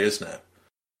 3 years now,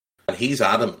 and he's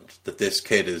adamant that this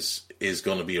kid is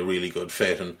going to be a really good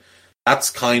fit, and that's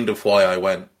kind of why I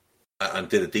went and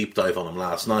did a deep dive on him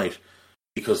last night,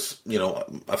 because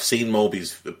I've seen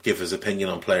Moby's give his opinion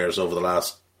on players over the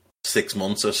last 6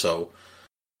 months or so,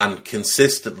 and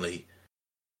consistently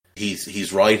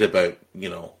he's right about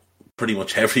pretty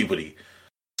much everybody.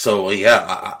 So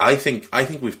yeah, I think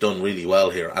we've done really well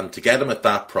here, and to get him at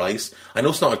that price, I know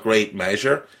it's not a great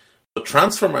measure, but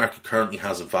Transfer Market currently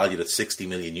has it valued at €60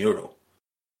 million,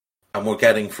 and we're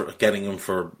getting him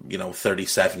for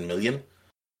 37 million,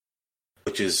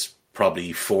 which is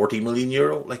probably €40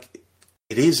 million. Like,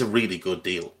 it is a really good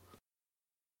deal.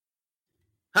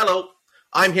 Hello,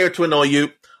 I'm here to annoy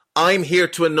you. I'm here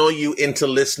to annoy you into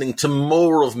listening to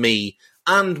more of me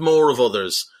and more of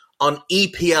others on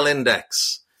EPL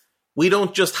Index. We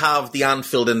don't just have the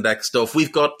Anfield Index stuff.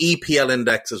 We've got EPL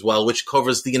Index as well, which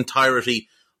covers the entirety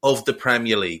of the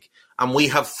Premier League. And we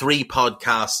have 3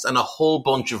 podcasts and a whole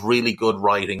bunch of really good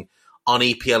writing on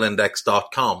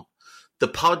EPLindex.com. The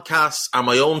podcasts are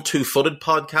my own Two-Footed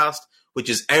podcast, which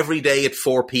is every day at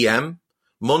 4 p.m,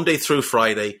 Monday through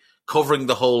Friday, covering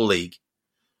the whole league.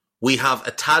 We have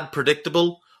A Tad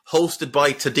Predictable, hosted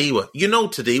by Tadiwa. You know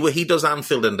Tadiwa, he does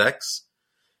Anfield Index.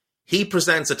 He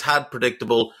presents A Tad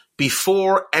Predictable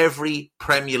before every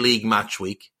Premier League match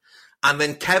week. And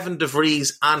then Kevin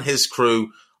DeVries and his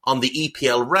crew on the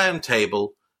EPL Roundtable,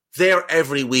 they're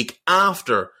every week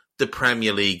after the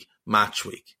Premier League match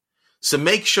week. So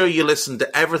make sure you listen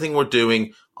to everything we're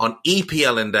doing on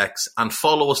EPL Index and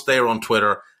follow us there on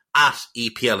Twitter at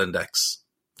EPL Index.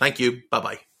 Thank you.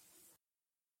 Bye-bye.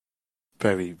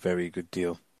 Very, very good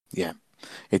deal. Yeah,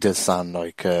 it does sound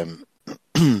like a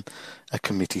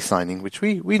committee signing, which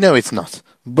we know it's not,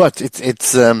 but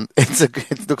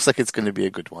it looks like it's going to be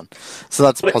a good one. So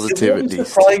that's positive. It wouldn't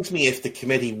surprise me if the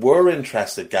committee were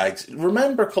interested, Gags.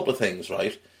 Remember a couple of things,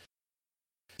 right?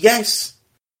 Yes,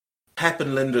 Pep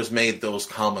and Linders made those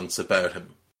comments about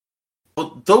him,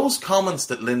 but those comments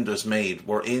that Linders made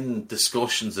were in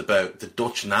discussions about the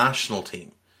Dutch national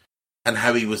team and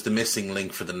how he was the missing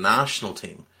link for the national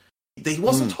team. He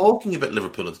wasn't talking about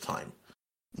Liverpool at the time.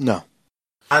 No.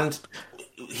 And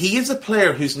he is a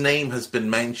player whose name has been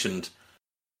mentioned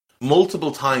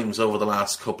multiple times over the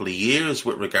last couple of years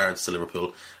with regards to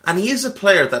Liverpool. And he is a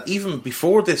player that even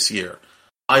before this year,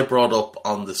 I brought up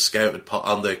on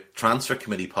the transfer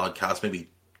committee podcast maybe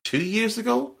 2 years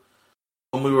ago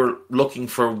when we were looking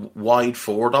for wide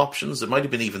forward options. It might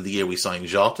have been even the year we signed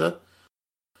Jota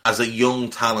as a young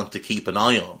talent to keep an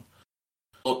eye on.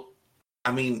 But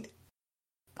I mean,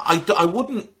 I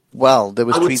wouldn't. Well, there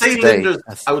was tweets today.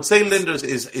 I would say Linders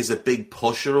is a big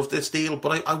pusher of this deal,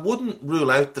 but I wouldn't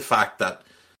rule out the fact that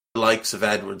the likes of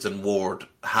Edwards and Ward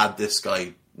had this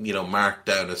guy, marked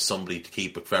down as somebody to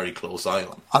keep a very close eye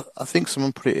on. I think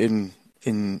someone put it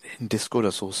in Discord. I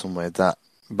saw somewhere that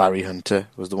Barry Hunter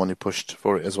was the one who pushed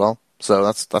for it as well. So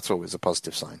that's always a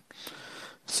positive sign.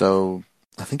 So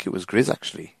I think it was Grizz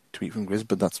actually, tweet from Grizz,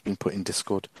 but that's been put in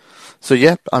Discord. So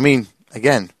yeah, I mean,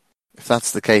 again, if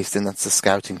that's the case, then that's the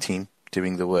scouting team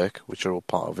doing the work, which are all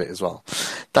part of it as well.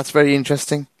 That's very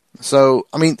interesting. So,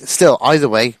 I mean, still, either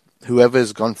way,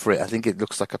 whoever's gone for it, I think it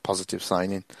looks like a positive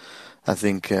signing. I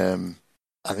think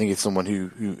it's someone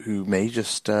who may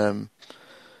just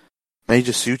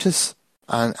suit us,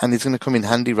 and it's going to come in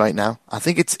handy right now. I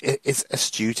think it's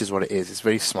astute, is what it is. It's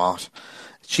very smart,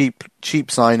 cheap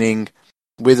signing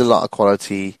with a lot of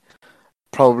quality.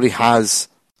 Probably has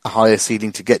a higher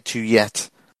ceiling to get to yet.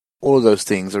 All of those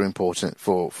things are important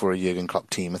for a Jurgen Klopp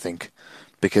team, I think,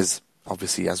 because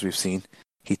obviously, as we've seen,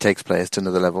 he takes players to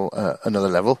another level,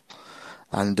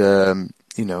 and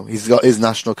he's got his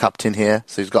national captain here,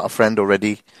 so he's got a friend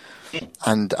already,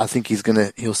 and I think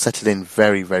he'll settle in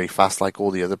very, very fast, like all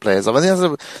the other players. I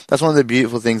think that's one of the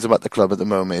beautiful things about the club at the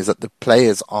moment, is that the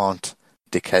players aren't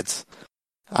dickheads,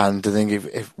 and I think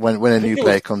if when a new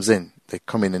player comes in, they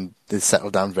come in and they settle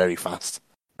down very fast.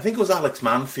 I think it was Alex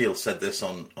Manfield said this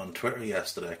on Twitter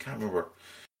yesterday. I can't remember.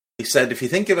 He said, if you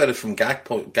think about it from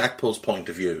Gakpo's point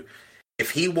of view, if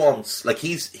he wants,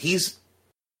 he's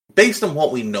based on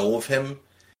what we know of him,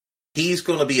 he's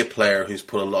going to be a player who's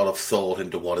put a lot of thought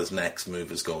into what his next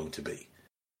move is going to be,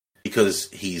 because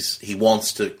he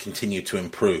wants to continue to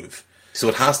improve. So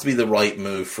it has to be the right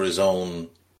move for his own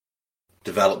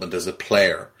development as a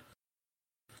player.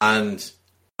 And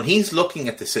when he's looking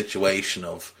at the situation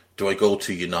of, do I go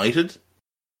to United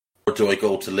or do I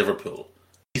go to Liverpool?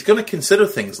 He's going to consider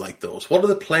things like those. What are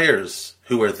the players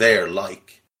who are there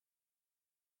like?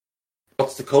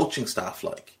 What's the coaching staff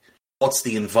like? What's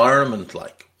the environment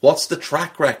like? What's the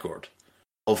track record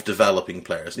of developing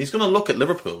players? And he's going to look at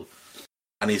Liverpool,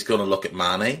 and he's going to look at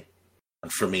Mane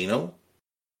and Firmino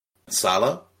and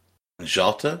Salah and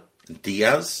Jota and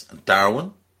Diaz and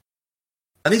Darwin.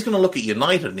 And he's going to look at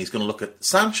United, and he's going to look at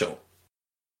Sancho.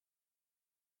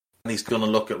 And he's going to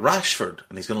look at Rashford,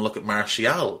 and he's going to look at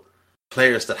Martial,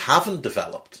 players that haven't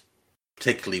developed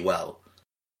particularly well.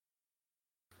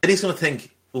 And he's going to think,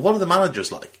 well, what are the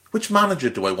managers like? Which manager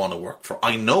do I want to work for?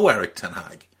 I know Eric Ten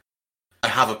Hag. I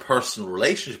have a personal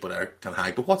relationship with Eric Ten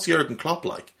Hag, but what's Jurgen Klopp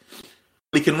like?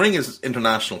 He can ring his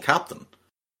international captain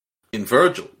in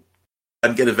Virgil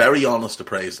and get a very honest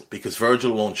appraisal, because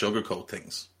Virgil won't sugarcoat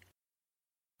things.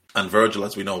 And Virgil,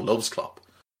 as we know, loves Klopp.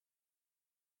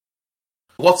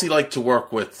 What's he like to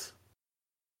work with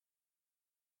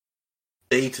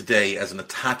day to day as an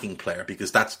attacking player?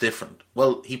 Because that's different.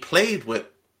 Well, he played with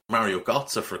Mario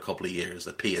Götze for a couple of years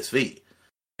at PSV.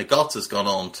 Now, Götze's gone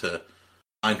on to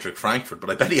Eintracht Frankfurt,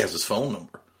 but I bet he has his phone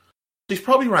number. He's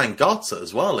probably rang Götze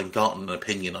as well and gotten an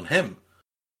opinion on him.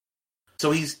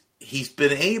 So he's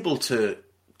been able to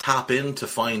tap into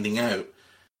finding out,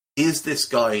 is this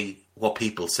guy what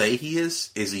people say he is?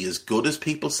 Is he as good as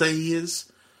people say he is?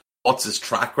 What's his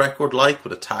track record like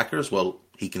with attackers? Well,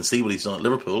 he can see what he's done at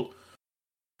Liverpool.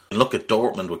 And look at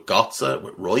Dortmund with Götze,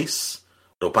 with Royce,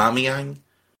 with Aubameyang,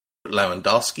 with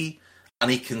Lewandowski, and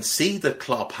he can see that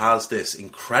Klopp has this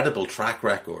incredible track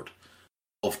record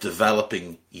of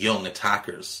developing young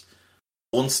attackers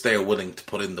once they're willing to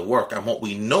put in the work. And what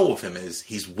we know of him is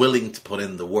he's willing to put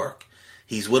in the work.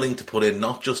 He's willing to put in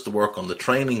not just the work on the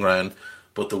training ground,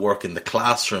 but the work in the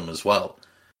classroom as well.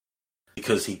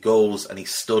 Because he goes and he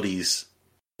studies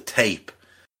the tape,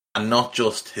 and not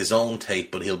just his own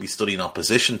tape, but he'll be studying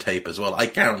opposition tape as well. I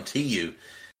guarantee you,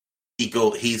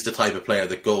 he's the type of player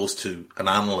that goes to an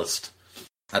analyst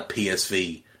at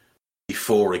PSV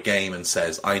before a game and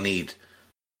says, I need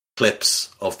clips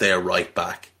of their right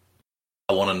back.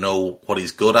 I want to know what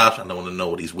he's good at, and I want to know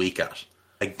what he's weak at.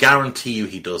 I guarantee you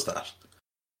he does that.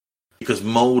 Because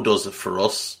Mo does it for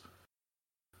us,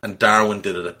 and Darwin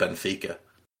did it at Benfica.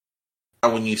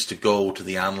 Darwin used to go to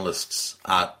the analysts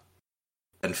at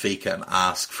Benfica and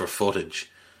ask for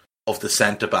footage of the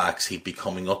centre-backs he'd be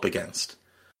coming up against.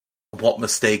 What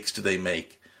mistakes do they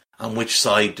make? And which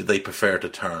side do they prefer to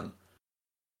turn?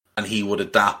 And he would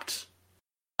adapt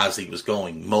as he was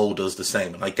going. Mo does the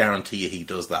same, and I guarantee you he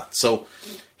does that. So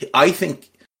I think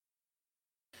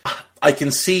I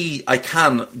can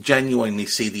genuinely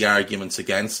see the arguments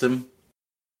against him.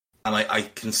 And I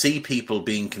can see people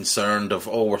being concerned of,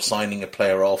 we're signing a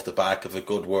player off the back of a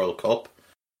good World Cup.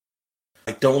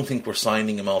 I don't think we're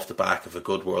signing him off the back of a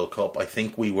good World Cup. I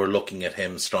think we were looking at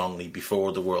him strongly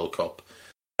before the World Cup.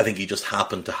 I think he just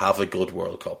happened to have a good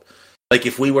World Cup. Like,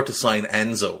 if we were to sign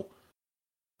Enzo,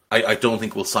 I don't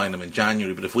think we'll sign him in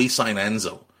January, but if we sign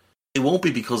Enzo, it won't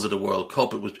be because of the World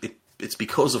Cup. It's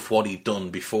because of what he'd done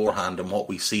beforehand and what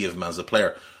we see of him as a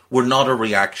player. We're not a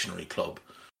reactionary club.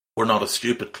 We're not a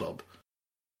stupid club.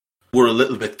 We're a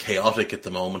little bit chaotic at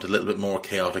the moment, a little bit more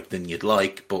chaotic than you'd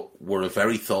like, but we're a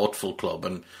very thoughtful club.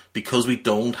 And because we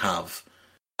don't have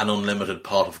an unlimited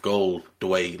pot of gold the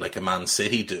way like a Man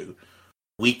City do,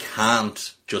 we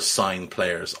can't just sign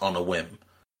players on a whim.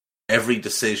 Every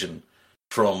decision,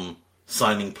 from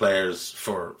signing players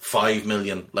for 5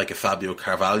 million like a Fabio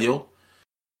Carvalho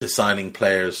to signing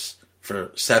players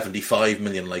for 75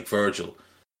 million like Virgil,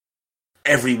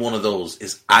 every one of those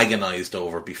is agonised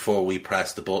over before we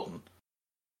press the button.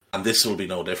 And this will be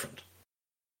no different.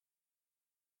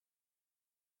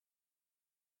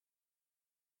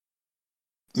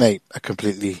 Mate, I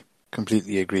completely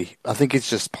agree. I think it's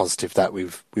just positive that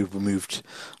we've moved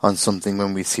on something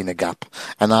when we've seen a gap.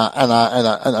 And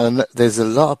there's a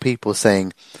lot of people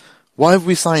saying, why have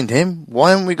we signed him?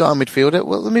 Why haven't we got a midfielder?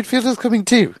 Well, the midfielder's coming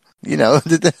too. You know,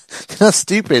 they're not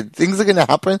stupid. Things are going to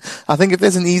happen. I think if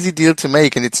there's an easy deal to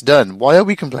make and it's done, why are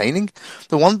we complaining?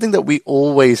 The one thing that we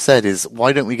always said is,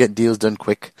 why don't we get deals done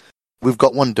quick? We've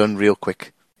got one done real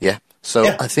quick. Yeah. So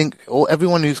yeah. I think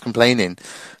everyone who's complaining,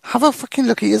 have a fucking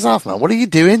look at yourself, man. What are you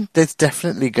doing? There's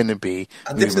definitely going to be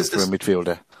movement for a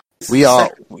midfielder. We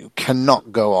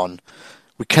cannot go on.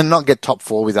 We cannot get top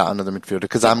 4 without another midfielder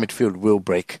because our midfield will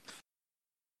break.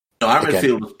 No, our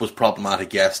midfield was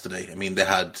problematic yesterday. I mean,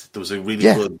 there was a really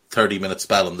good 30-minute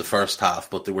spell in the first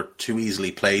half, but they were too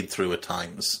easily played through at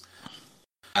times.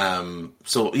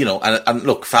 So, you know, and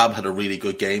look, Fab had a really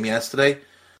good game yesterday.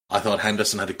 I thought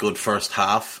Henderson had a good first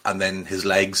half, and then his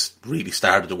legs really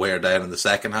started to wear down in the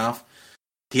second half.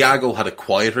 Thiago had a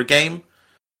quieter game,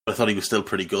 but I thought he was still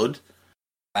pretty good.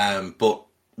 But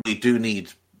we do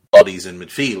need bodies in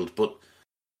midfield, but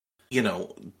you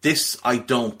know, this I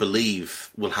don't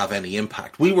believe will have any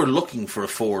impact. We were looking for a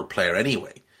forward player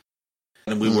anyway,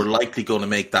 and we were likely going to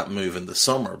make that move in the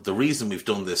summer. The reason we've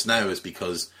done this now is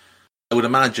because I would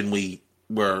imagine we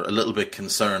were a little bit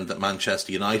concerned that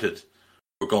Manchester United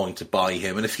were going to buy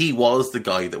him, and if he was the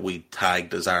guy that we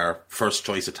tagged as our first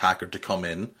choice attacker to come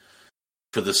in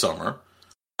for the summer,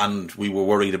 and we were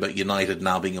worried about United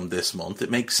nabbing him this month,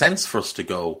 it makes sense for us to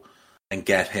go and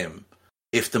get him.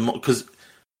 Because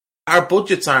our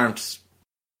budgets aren't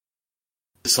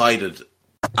decided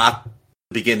at the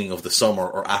beginning of the summer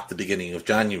or at the beginning of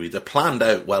January. They're planned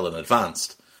out well in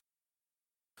advance.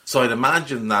 So I'd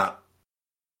imagine that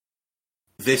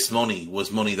this money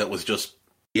was money that was just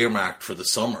earmarked for the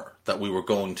summer, that we were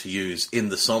going to use in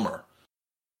the summer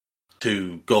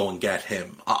to go and get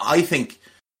him. I think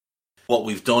what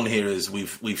we've done here is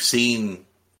we've seen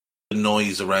the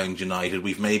noise around United.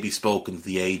 We've maybe spoken to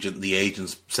the agent. The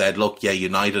agent's said, look, yeah,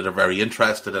 United are very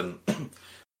interested and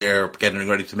they're getting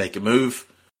ready to make a move.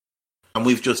 And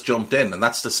we've just jumped in. And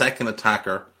that's the second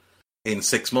attacker in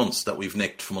 6 months that we've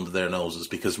nicked from under their noses.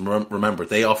 Because remember,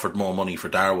 they offered more money for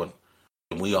Darwin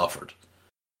than we offered.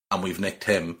 And we've nicked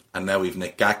him. And now we've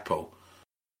nicked Gakpo.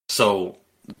 So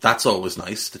that's always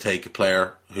nice to take a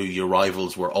player who your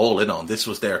rivals were all in on. This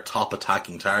was their top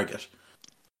attacking target.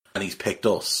 And he's picked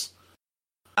us.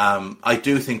 I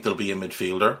do think there'll be a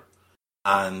midfielder,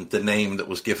 and the name that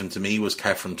was given to me was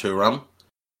Kefren Turam.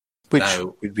 Which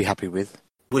we'd be happy with.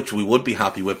 Which we would be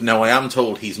happy with. Now, I am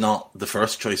told he's not the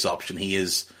first choice option. He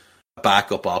is a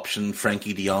backup option.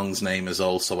 Frankie de Jong's name is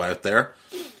also out there.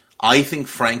 I think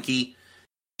Frankie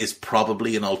is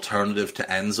probably an alternative to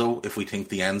Enzo if we think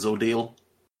the Enzo deal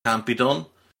can't be done.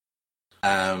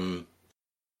 But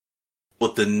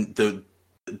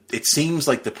it seems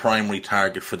like the primary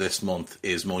target for this month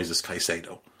is Moises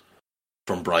Caicedo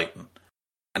from Brighton.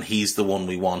 And he's the one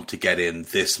we want to get in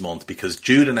this month because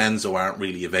Jude and Enzo aren't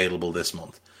really available this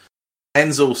month.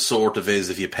 Enzo sort of is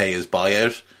if you pay his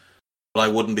buyout, but I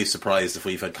wouldn't be surprised if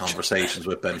we've had conversations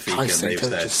with Benfica and they've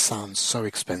said... just sounds so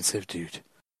expensive, dude.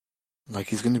 Like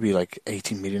he's going to be like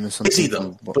 18 million or something. Is he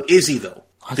though? But is he though?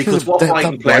 Because what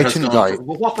Brighton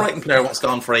player has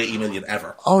gone for 80 million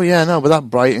ever? Oh yeah, no, but that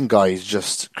Brighton guy is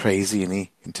just crazy, isn't he?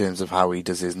 In terms of how he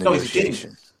does his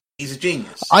negotiation. He's a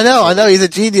genius. I know, he's a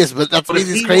genius, but that means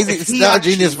he's crazy. It's not a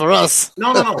genius for us.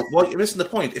 No. Well, you're missing the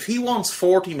point. If he wants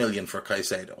 40 million for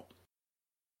Caicedo,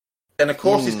 then of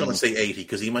course he's going to say 80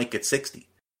 because he might get 60.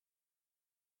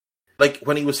 Like,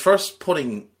 when he was first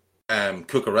putting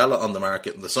Cucurella on the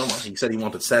market in the summer, he said he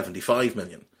wanted 75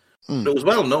 million. But it was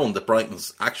well known that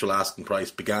Brighton's actual asking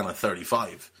price began at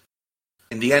 35.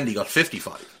 In the end, he got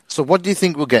 55. So what do you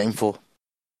think we'll get him for?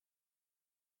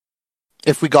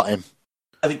 If we got him?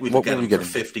 I think we'd get him for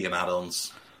 50 in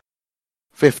add-ons.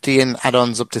 50 in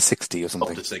add-ons up to 60 or something?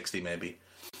 Up to 60, maybe.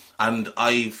 And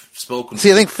I've spoken...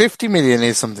 See, I think 50 million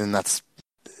is something that's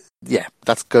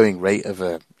going rate of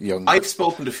a young... I've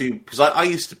spoken to a few... Because I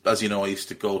used to, as you know, I used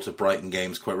to go to Brighton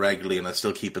games quite regularly, and I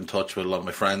still keep in touch with a lot of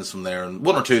my friends from there, and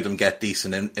one or two of them get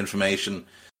decent information.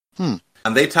 And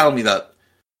they tell me that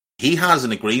he has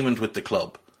an agreement with the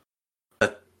club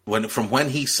that from when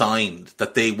he signed,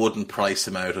 that they wouldn't price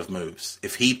him out of moves.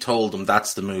 If he told them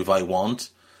that's the move I want,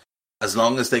 as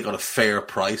long as they got a fair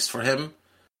price for him,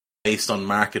 based on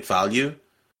market value,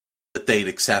 that they'd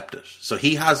accept it. So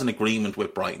he has an agreement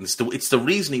with Brighton. It's the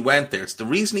reason he went there. It's the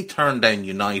reason he turned down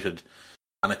United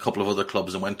and a couple of other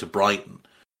clubs and went to Brighton,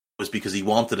 was because he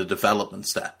wanted a development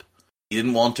step. He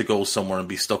didn't want to go somewhere and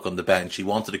be stuck on the bench. He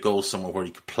wanted to go somewhere where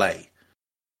he could play.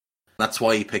 That's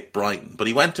why he picked Brighton. But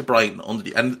he went to Brighton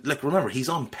and like, remember, he's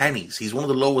on pennies. He's one of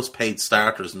the lowest paid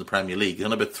starters in the Premier League. He's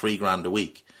on about $3,000 a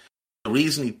week. The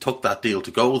reason he took that deal to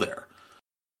go there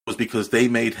was because they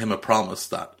made him a promise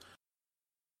that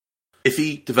if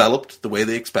he developed the way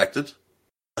they expected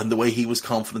and the way he was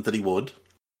confident that he would,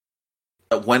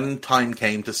 that when time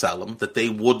came to sell him, that they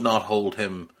would not hold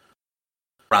him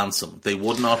ransom. They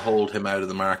would not hold him out of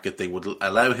the market. They would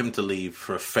allow him to leave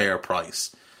for a fair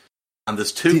price. And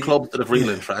there's two clubs that have real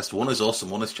interest. One is us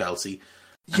and one is Chelsea.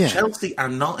 And Chelsea are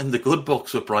not in the good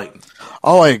books with Brighton.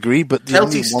 Oh, I agree, but the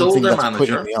Chelsea only stole one thing their that's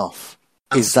manager putting me off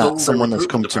is that someone has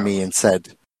come to me and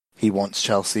said he wants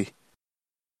Chelsea.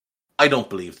 I don't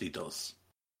believe he does.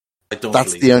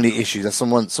 That's the only issue. That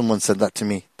someone said that to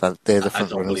me, that they're the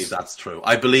front runners. I don't believe that's true.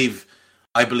 I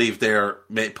believe they're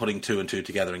putting 2 and 2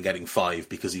 together and getting 5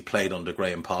 because he played under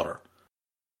Graham Potter.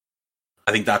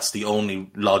 I think that's the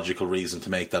only logical reason to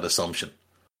make that assumption.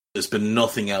 There's been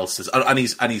nothing else, and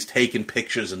he's taken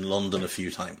pictures in London a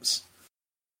few times.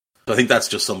 So I think that's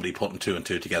just somebody putting 2 and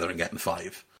 2 together and getting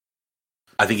 5.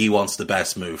 I think he wants the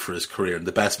best move for his career, and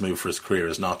the best move for his career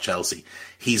is not Chelsea.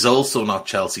 He's also not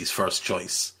Chelsea's first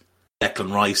choice.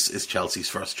 Declan Rice is Chelsea's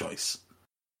first choice.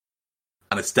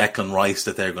 And it's Declan Rice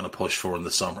that they're going to push for in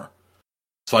the summer.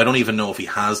 So I don't even know if he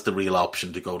has the real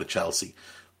option to go to Chelsea.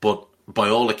 But by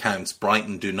all accounts,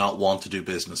 Brighton do not want to do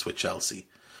business with Chelsea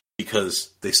because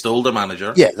they stole their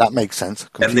manager. Yeah, that makes sense.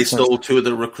 And they stole 2 of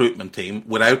the recruitment team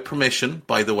without permission,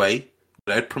 by the way.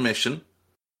 Without permission.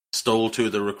 Stole 2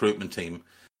 of the recruitment team.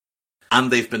 And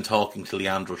they've been talking to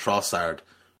Leandro Trossard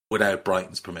without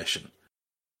Brighton's permission.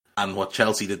 And what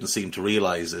Chelsea didn't seem to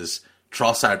realise is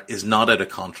Trossard is not out of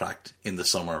contract in the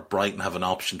summer. Brighton have an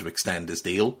option to extend his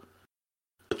deal.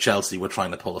 But Chelsea were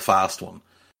trying to pull a fast one.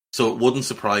 So it wouldn't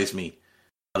surprise me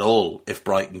at all if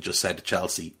Brighton just said to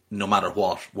Chelsea, no matter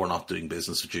what, we're not doing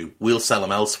business with you. We'll sell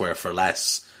him elsewhere for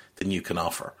less than you can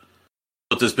offer.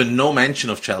 But there's been no mention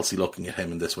of Chelsea looking at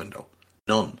him in this window.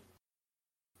 None.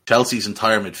 Chelsea's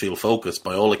entire midfield focus,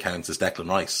 by all accounts, is Declan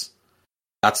Rice.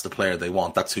 That's the player they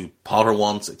want. That's who Potter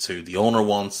wants. It's who the owner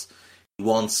wants. He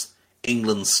wants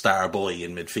England's star boy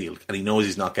in midfield, and he knows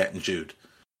he's not getting Jude.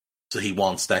 So he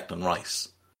wants Declan Rice.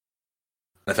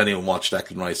 And if anyone watched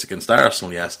Declan Rice against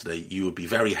Arsenal yesterday, you would be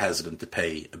very hesitant to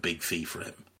pay a big fee for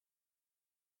him.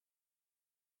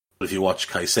 But if you watch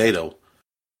Caicedo,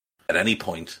 at any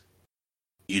point,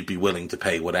 you'd be willing to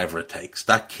pay whatever it takes.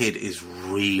 That kid is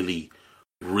really,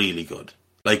 really good.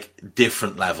 Like,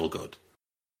 different level good.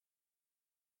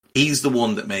 He's the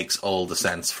one that makes all the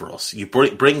sense for us. You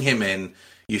bring him in,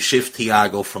 you shift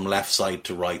Thiago from left side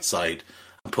to right side,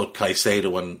 and put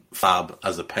Caicedo and Fab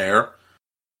as a pair,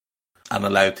 and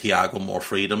allow Thiago more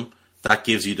freedom. That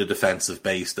gives you the defensive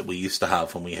base that we used to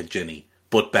have when we had Ginny,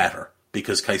 but better,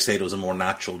 because Caicedo's a more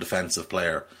natural defensive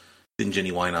player than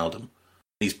Ginny Wijnaldum.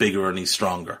 He's bigger and he's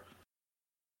stronger.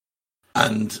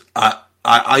 And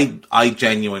I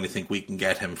genuinely think we can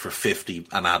get him for 50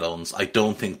 and add-ons. I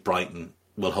don't think Brighton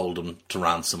will hold him to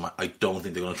ransom. I don't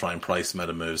think they're going to try and price him out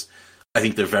of moves. I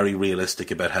think they're very realistic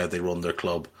about how they run their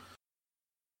club.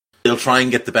 They'll try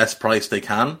and get the best price they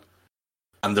can.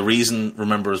 And the reason,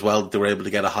 remember as well, that they were able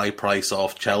to get a high price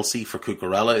off Chelsea for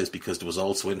Cucurella is because there was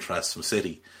also interest from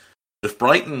City. If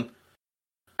Brighton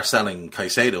are selling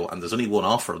Caicedo and there's only one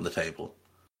offer on the table,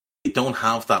 they don't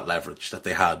have that leverage that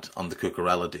they had on the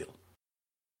Cucurella deal.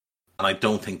 And I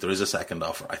don't think there is a second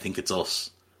offer. I think it's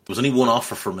us. There was only one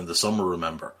offer from in the summer,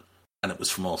 remember, and it was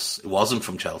from us. It wasn't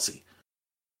from Chelsea.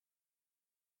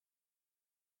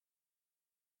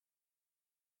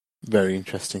 Very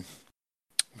interesting.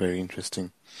 very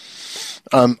interesting.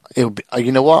 It'll be,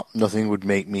 you know what? Nothing would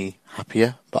make me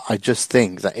happier, but I just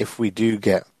think that if we do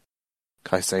get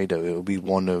Caicedo, it will be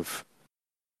one of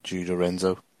Jude or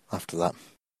Enzo after that.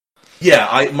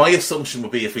 Yeah, my assumption would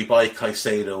be if we buy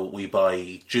Caicedo, we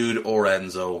buy Jude or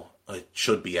Enzo. It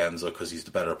should be Enzo because he's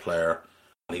the better player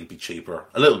and he'd be cheaper.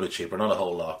 A little bit cheaper, not a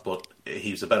whole lot, but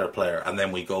he's a better player. And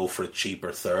then we go for a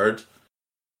cheaper third.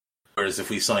 Whereas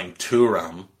if we sign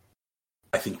Thuram,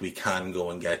 I think we can go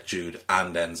and get Jude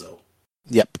and Enzo.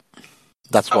 Yep.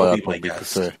 That's why I probably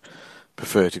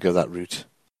prefer to go that route.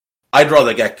 I'd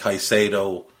rather get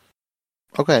Caicedo,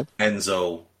 okay,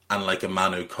 Enzo, and like a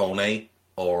Manu Kone,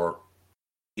 or,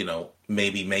 you know,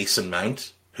 maybe Mason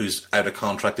Mount, who's out of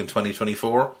contract in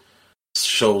 2024,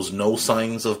 shows no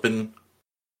signs of being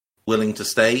willing to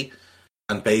stay,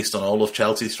 and based on all of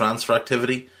Chelsea's transfer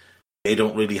activity, they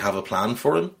don't really have a plan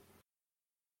for him.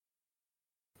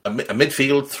 A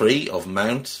midfield three of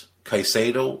Mount,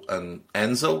 Caicedo, and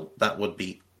Enzo, that would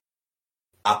be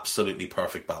absolutely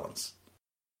perfect balance.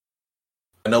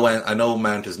 I know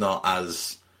Mount is not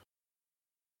as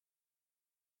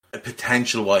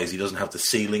potential-wise, he doesn't have the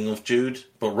ceiling of Jude,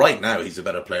 but right now he's a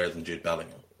better player than Jude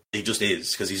Bellingham. He just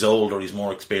is, because he's older, he's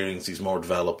more experienced, he's more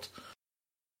developed.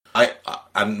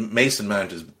 And Mason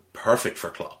Mount is perfect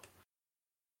for Klopp.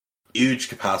 Huge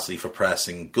capacity for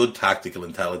pressing, good tactical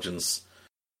intelligence.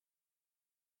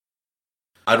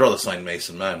 I'd rather sign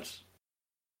Mason Mount.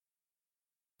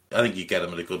 I think you get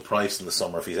him at a good price in the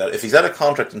summer if he's out of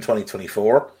contract in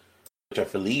 2024, which I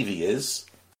believe he is.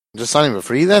 Just sign him for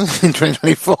free then in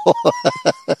 2024.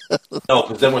 No,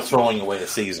 because then we're throwing away a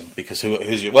season. Because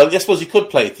well, I suppose you could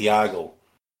play Thiago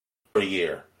for a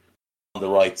year on the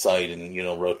right side and, you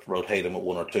know, rotate him at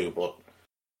one or two. But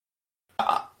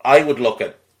I would look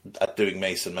at doing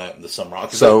Mason Mount in the summer.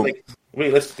 So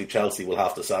realistically, Chelsea will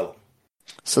have to sell him.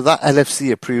 So that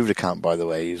LFC approved account, by the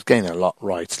way, is getting a lot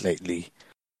right lately.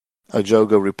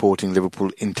 Ojogo reporting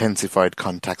Liverpool intensified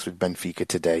contacts with Benfica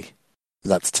today.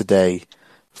 That's today,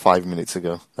 5 minutes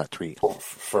ago, that tweet.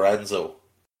 For Enzo.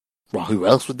 Well, who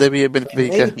else would there be at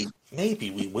Benfica? Maybe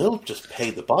we will just pay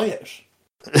the buyout.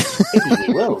 Maybe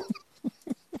we will. I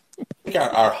think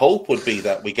our hope would be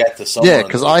that we get to someone. Yeah,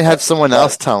 because I had someone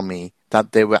else tell me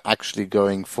that they were actually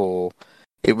going for,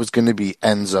 it was going to be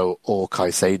Enzo or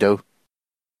Caicedo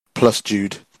plus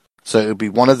Jude. So it would be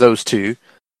one of those two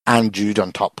and Jude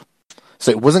on top. So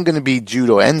it wasn't going to be Jude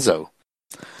or Enzo.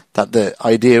 That the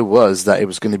idea was that it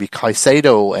was going to be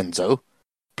Caicedo or Enzo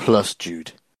plus Jude.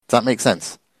 Does that make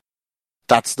sense?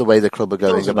 That's the way the club are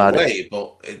going about it.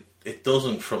 But it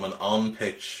doesn't from an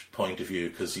on-pitch point of view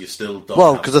because you still don't.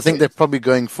 Well, because I think they're probably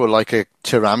going for like a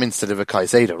Thuram instead of a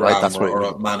Caicedo, right? That's what or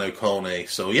a Manu Kone.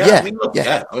 So yeah, look,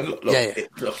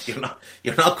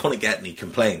 you're not going to get any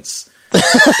complaints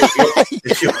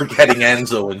if you're getting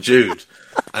Enzo and Jude.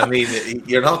 I mean,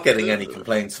 you're not getting any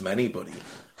complaints from anybody.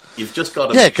 You've just got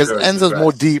to because Enzo's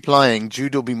more deep lying.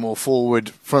 Jude will be more forward,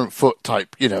 front foot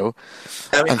type, you know.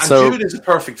 I mean, and Jude is a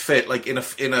perfect fit. Like in a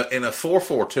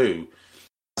 4-4-2,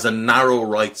 as a narrow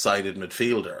right-sided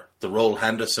midfielder, the role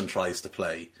Henderson tries to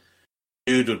play,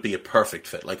 Jude would be a perfect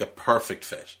fit, like a perfect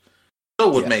fit. So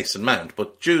would Mason Mount,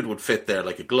 but Jude would fit there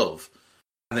like a glove.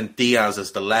 And then Diaz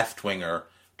as the left winger,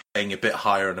 playing a bit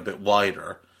higher and a bit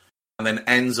wider. And then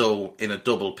Enzo in a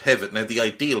double pivot. Now, the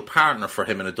ideal partner for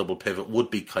him in a double pivot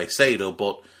would be Caicedo,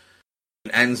 but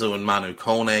Enzo and Manu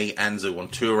Kone, Enzo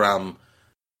and Thuram,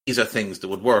 these are things that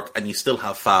would work. And you still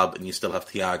have Fab and you still have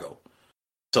Thiago.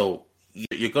 So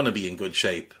you're going to be in good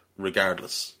shape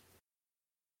regardless.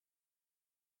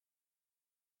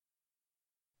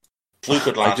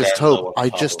 I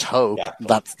just hope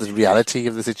that's the reality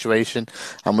of the situation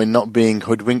and we're not being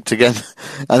hoodwinked again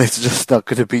and it's just not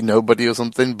going to be nobody or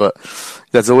something, but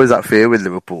there's always that fear with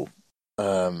Liverpool.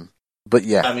 But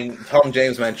yeah. I mean, Tom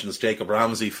James mentions Jacob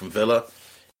Ramsey from Villa.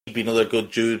 He'd be another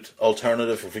good Jude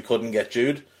alternative if we couldn't get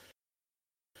Jude.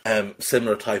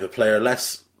 Similar type of player,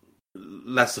 less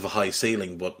of a high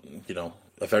ceiling, but, you know,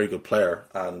 a very good player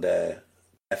and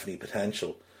definitely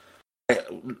potential.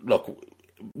 Look,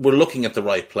 we're looking at the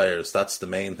right players. That's the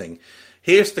main thing.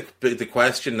 Here's the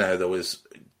question now, though, is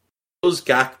does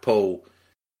Gakpo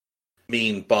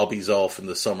mean Bobby's off in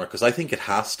the summer? Because I think it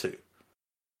has to.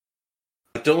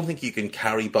 I don't think you can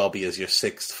carry Bobby as your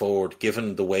sixth forward,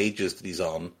 given the wages that he's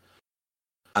on.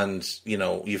 And, you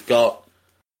know, you've got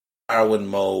Darwin,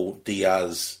 Mo,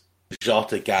 Diaz,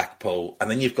 Jota, Gakpo, and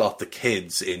then you've got the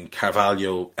kids in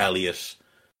Carvalho, Elliott,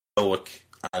 Oak,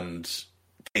 and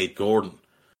Cade Gordon.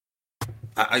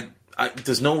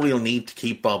 There's no real need to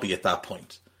keep Bobby at that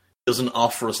point. He doesn't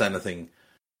offer us anything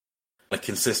on a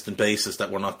consistent basis that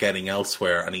we're not getting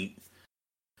elsewhere, and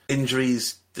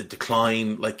injuries, the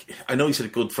decline. Like, I know he's had a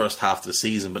good first half of the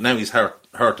season, but now he's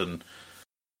hurt, and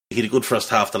he had a good first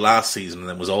half of the last season and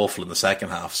then was awful in the second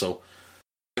half. So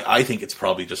I think it's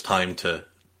probably just time to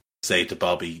say to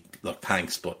Bobby, look,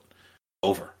 thanks, but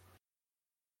over.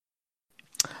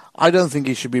 I don't think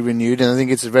he should be renewed, and I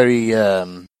think it's a very,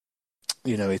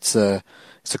 it's a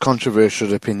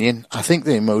controversial opinion. I think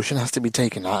the emotion has to be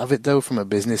taken out of it, though, from a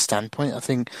business standpoint. I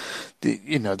think,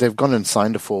 they've gone and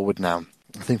signed a forward now.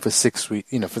 I think for 6 weeks,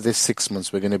 for this 6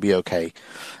 months, we're going to be okay.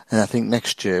 And I think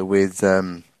next year with,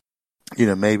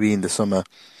 maybe in the summer,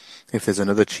 if there's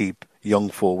another cheap young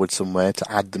forward somewhere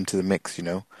to add them to the mix,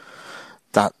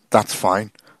 that's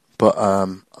fine. But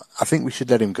I think we should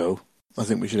let him go. I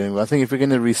think if we're going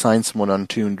to re-sign someone on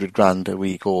 200 grand a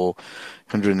week or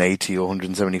 180 or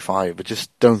 175, I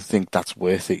just don't think that's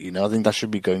worth it. I think that should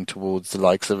be going towards the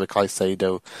likes of a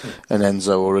Caicedo, an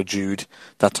Enzo, or a Jude,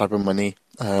 that type of money.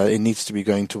 It needs to be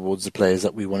going towards the players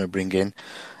that we want to bring in,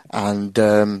 and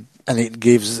it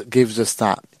gives us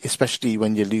that, especially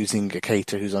when you're losing a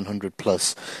Keita who's on 100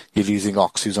 plus, you're losing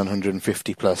Ox who's on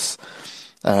 150 plus.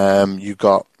 You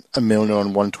got a Milner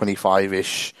on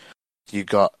 125-ish. You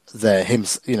got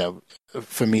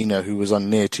Firmino, who was on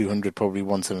near 200, probably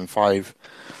 175.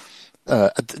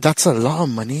 That's a lot of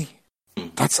money.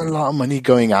 That's a lot of money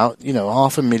going out.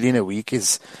 $500,000 a week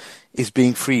is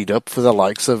being freed up for the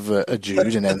likes of a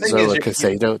Jude and Enzo, a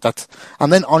Caicedo.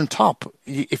 And then on top,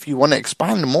 if you want to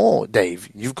expand more, Dave,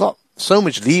 you've got so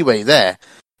much leeway there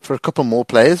for a couple more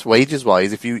players,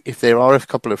 wages-wise, if there are a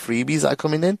couple of freebies that are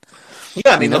coming in.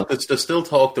 Yeah, I mean, look, there's still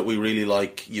talk that we really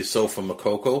like Yusufa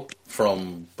Moukoko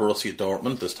from Borussia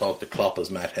Dortmund. There's talk that Klopp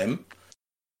has met him.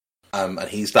 And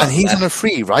he's on a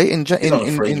free, right? He's on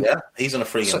a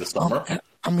free in the summer.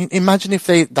 I mean, imagine if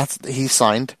he's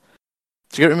signed.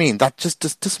 Do you get what I mean? That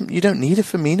just doesn't. You don't need a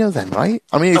Firmino then, right?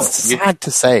 I mean, it's sad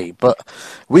to say, but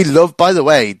we love. By the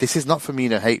way, this is not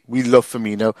Firmino hate. We love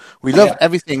Firmino. We love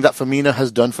everything that Firmino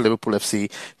has done for Liverpool FC.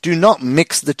 Do not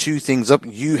mix the two things up.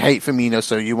 You hate Firmino,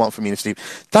 so you want Firmino to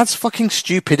leave. That's fucking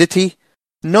stupidity.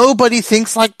 Nobody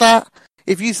thinks like that.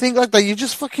 If you think like that, you're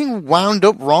just fucking wound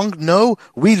up wrong. No,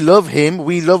 we love him.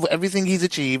 We love everything he's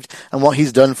achieved and what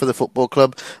he's done for the football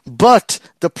club. But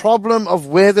the problem of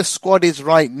where the squad is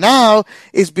right now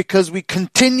is because we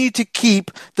continue to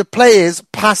keep the players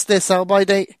past their sell-by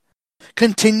date.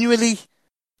 Continually.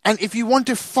 And if you want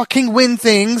to fucking win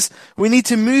things, we need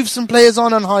to move some players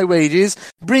on high wages,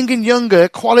 bring in younger,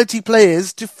 quality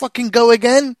players to fucking go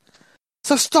again.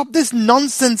 So stop this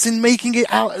nonsense in making it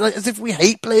out like as if we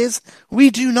hate players. We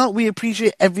do not. We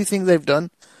appreciate everything they've done.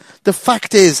 The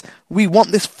fact is, we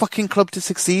want this fucking club to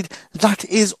succeed. That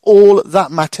is all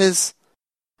that matters.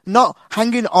 Not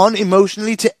hanging on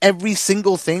emotionally to every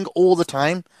single thing all the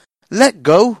time. Let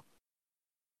go.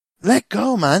 Let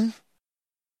go, man.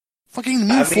 Fucking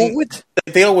move forward.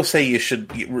 They always say you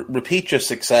should repeat your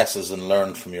successes and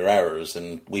learn from your errors,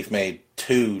 and we've made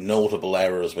 2 notable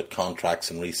errors with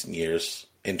contracts in recent years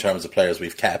in terms of players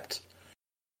we've kept,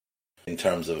 in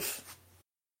terms of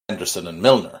Henderson and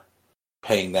Milner,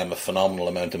 paying them a phenomenal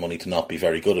amount of money to not be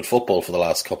very good at football for the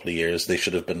last couple of years.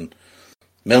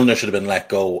 Milner should have been let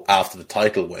go after the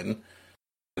title win,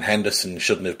 and Henderson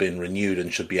shouldn't have been renewed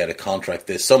and should be out of contract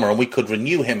this summer, and we could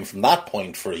renew him from that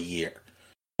point for a year.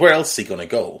 Where else is he going to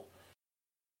go?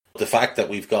 The fact that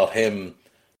we've got him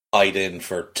tied in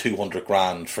for 200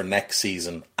 grand for next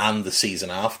season and the season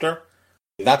after,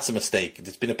 that's a mistake.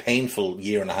 It's been a painful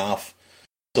year and a half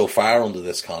so far under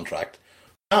this contract.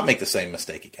 Can't make the same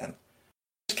mistake again.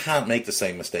 Just can't make the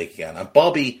same mistake again. And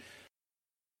Bobby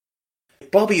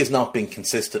has not been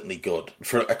consistently good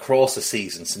for across the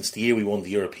season since the year we won the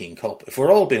European Cup. If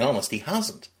we're all being honest, he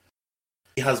hasn't.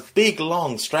 He has big,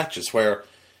 long stretches where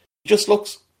he just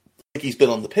looks like he's been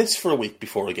on the piss for a week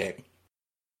before a game.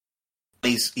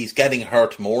 He's getting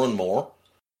hurt more and more.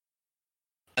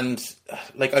 And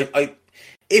like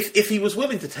if he was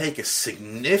willing to take a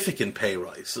significant pay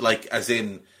rise, like as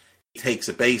in he takes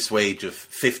a base wage of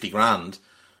 50 grand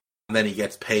and then he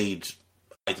gets paid,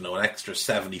 I don't know, an extra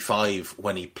 75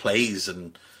 when he plays,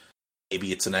 and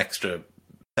maybe it's an extra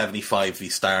 75 if he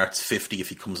starts, 50 if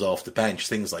he comes off the bench,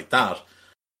 things like that.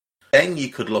 Then you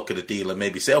could look at a deal and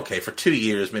maybe say, okay, for 2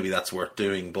 years, maybe that's worth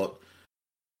doing, but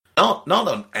not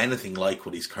on anything like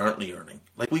what he's currently earning.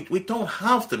 Like, we don't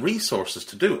have the resources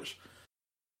to do it.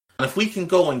 And if we can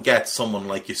go and get someone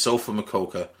like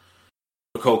Yusufa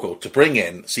Moukoko to bring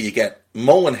in, so you get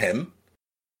Mo and him,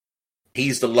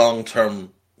 he's the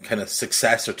long-term kind of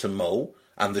successor to Mo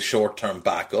and the short-term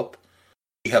backup.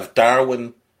 We have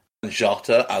Darwin and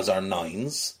Jota as our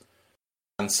 9s.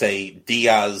 And say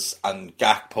Diaz and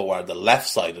Gakpo are the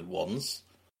left-sided ones,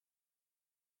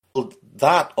 Well,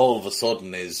 that all of a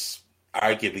sudden is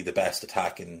arguably the best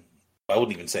attack in. I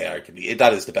wouldn't even say arguably.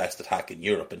 That is the best attack in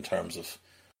Europe in terms of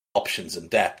options and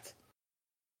depth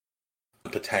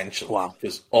and potential. Wow.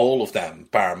 Because all of them,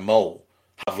 bar Mo,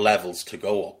 have levels to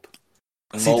go up.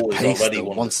 And Mo is already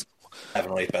one of the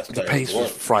 7 or 8 best players. The pace in the was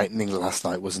world. frightening last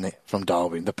night, wasn't it? From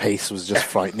Darwin, the pace was just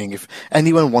frightening. If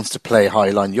anyone wants to play high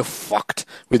line, you're fucked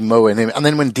with Mo and him. And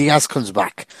then when Diaz comes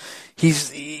back,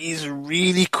 he's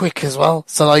really quick as well.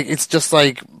 So like, it's just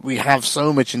like we have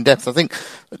so much in depth. I think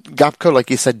Gakpo, like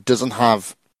you said, doesn't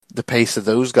have the pace of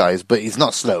those guys, but he's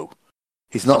not slow.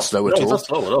 He's not slow at all. He's not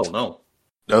slow at all. No.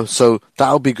 No, so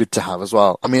that'll be good to have as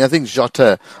well. I mean, I think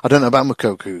Jota. I don't know about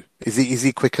Mokoku. Is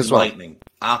he quick as well? Lightning,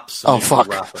 absolutely. Oh fuck!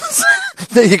 Rapid.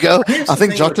 There you go. Here's I the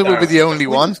think thing Jota with will be the Darwin. only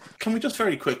one. Can we just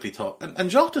very quickly talk? And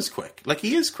Jota's quick. Like,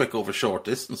 he is quick over short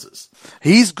distances.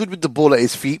 He's good with the ball at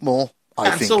his feet more. I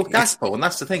And think. so Gakpo, and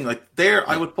that's the thing. Like,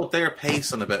 I would put their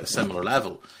pace on about a similar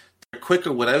level. They're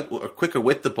quicker quicker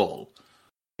with the ball.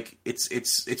 Like,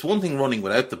 it's one thing running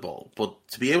without the ball, but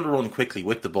to be able to run quickly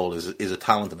with the ball is a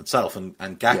talent in itself. And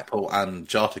Gakpo and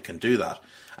Jota can do that.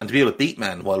 And to be able to beat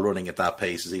men while running at that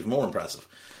pace is even more impressive.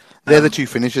 They're the two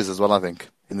finishers as well, I think,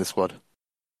 in the squad.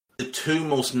 The two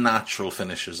most natural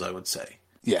finishers, I would say.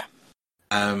 Yeah.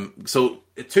 So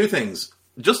 2 things.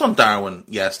 Just on Darwin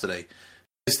yesterday,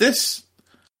 is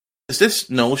this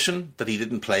notion that he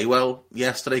didn't play well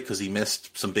yesterday because he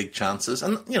missed some big chances?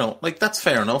 And, like, that's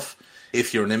fair enough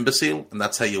if you're an imbecile and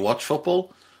that's how you watch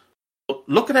football. But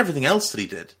look at everything else that he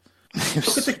did.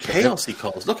 Look at the chaos he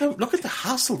caused. Look at the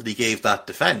hassle that he gave that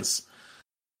defence.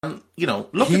 And,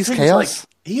 look He's at things chaos. like...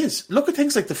 He is. Look at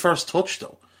things like the first touch,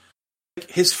 though. Like,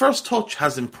 his first touch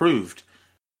has improved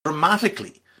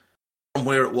dramatically from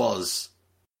where it was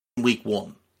in week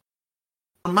 1.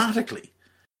 Dramatically.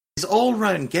 His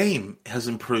all-round game has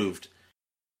improved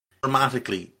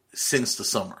dramatically since the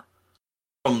summer.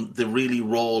 From the really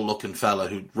raw-looking fella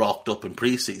who rocked up in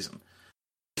pre-season.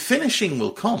 Finishing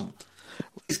will come.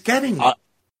 He's getting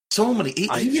so many...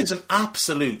 He is an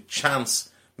absolute chance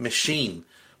machine.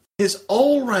 His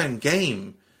all-round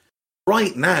game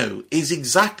right now is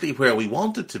exactly where we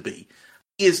want it to be.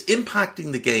 He is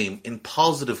impacting the game in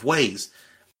positive ways.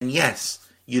 And yes,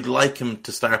 you'd like him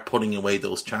to start putting away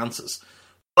those chances.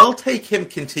 I'll take him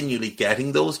continually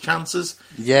getting those chances.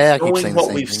 Yeah, I keep knowing saying what the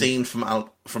same we've thing. seen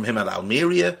from him at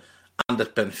Almeria and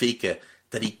at Benfica,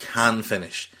 that he can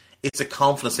finish. It's a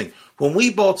confidence thing. When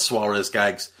we bought Suarez,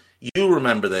 Gags, you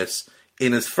remember this.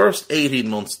 In his first 18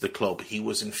 months at the club, he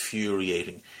was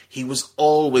infuriating. He was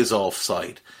always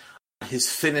offside. His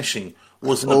finishing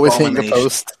was an Always hitting abomination. the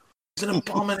post. It was an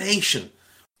abomination.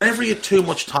 Whenever he had too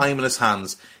much time in his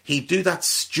hands, he'd do that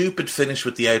stupid finish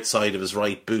with the outside of his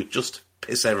right boot just to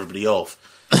piss everybody off.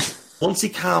 Once he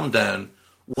calmed down,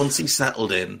 once he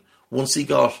settled in, once he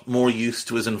got more used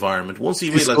to his environment, once he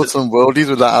He realised... scored some worldies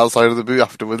with that outside of the boot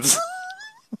afterwards.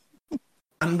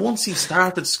 And once he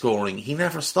started scoring, he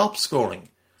never stopped scoring.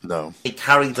 No. He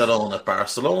carried that on at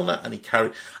Barcelona,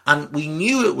 and we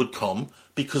knew it would come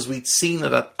because we'd seen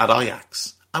it at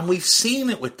Ajax. And we've seen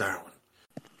it with Darwin.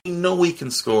 We know he can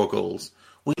score goals.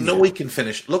 We know he can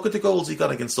finish. Look at the goals he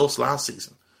got against us last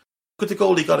season. Look at the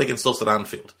goal he got against us at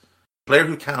Anfield. A player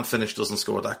who can't finish doesn't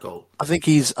score that goal. I think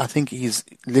he's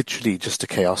literally just a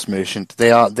chaos merchant.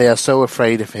 They are so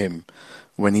afraid of him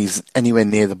when he's anywhere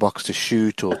near the box to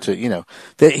shoot or to,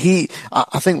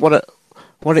 I think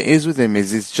what it is with him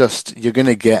is just, you're going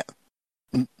to get,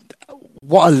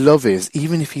 what I love is,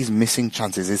 even if he's missing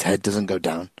chances, his head doesn't go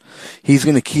down. He's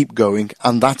going to keep going,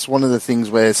 and that's one of the things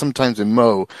where sometimes with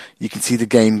Mo, you can see the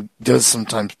game does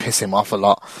sometimes piss him off a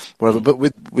lot, whatever. But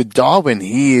with Darwin,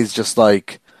 he is just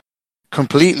like,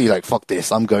 completely like, fuck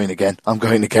this, I'm going again.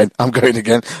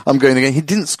 He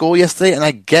didn't score yesterday, and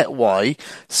I get why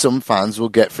some fans will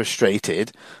get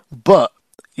frustrated, but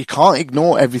you can't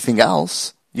ignore everything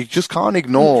else. You just can't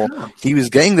ignore he was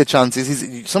getting the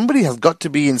chances. Somebody has got to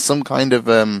be in some kind of,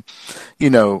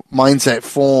 mindset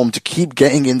form to keep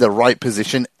getting in the right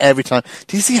position every time.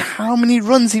 Do you see how many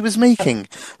runs he was making?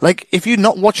 Like, if you're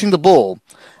not watching the ball,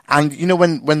 and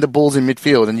when the ball's in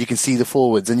midfield and you can see the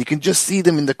forwards and you can just see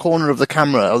them in the corner of the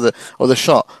camera or the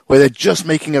shot where they're just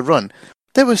making a run.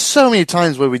 There were so many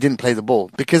times where we didn't play the ball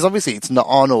because obviously it's not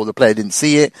on or the player didn't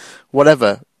see it,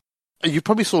 whatever. You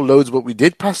probably saw loads of what we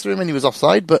did pass through him and he was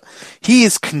offside, but he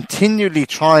is continually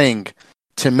trying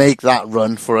to make that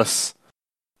run for us.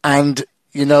 And,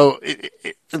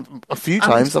 a few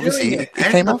times, obviously, it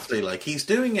came off. Like, he's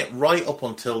doing it right up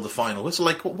until the final whistle.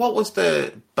 Like, what was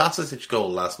the Basic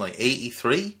goal last night?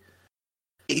 83?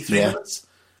 83 minutes?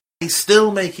 He's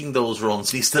still making those runs.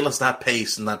 He still has that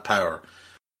pace and that power.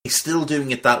 He's still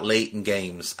doing it that late in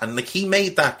games. And, like, he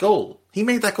made that goal. He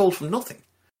made that goal from nothing.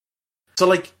 So,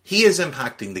 like, he is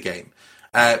impacting the game.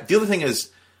 The other thing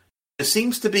is, there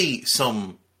seems to be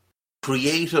some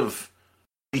creative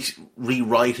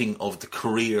rewriting of the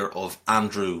career of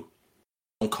Andrew,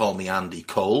 don't call me Andy,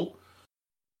 Cole.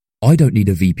 I don't need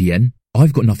a VPN.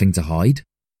 I've got nothing to hide.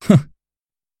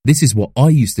 This is what I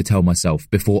used to tell myself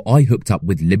before I hooked up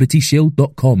with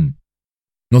LibertyShield.com.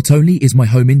 Not only is my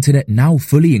home internet now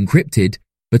fully encrypted,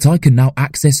 but I can now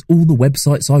access all the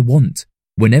websites I want,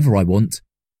 whenever I want,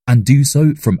 and do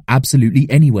so from absolutely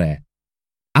anywhere.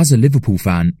 As a Liverpool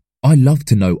fan, I love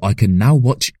to know I can now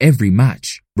watch every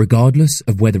match, regardless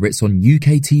of whether it's on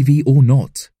UK TV or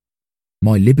not.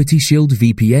 My Liberty Shield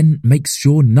VPN makes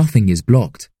sure nothing is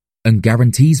blocked, and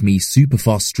guarantees me super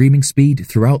fast streaming speed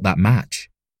throughout that match.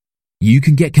 You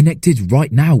can get connected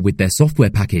right now with their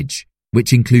software package,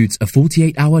 which includes a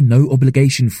 48-hour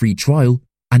no-obligation free trial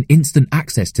and instant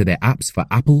access to their apps for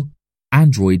Apple,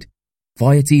 Android,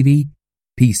 Fire TV,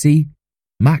 PC,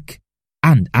 Mac,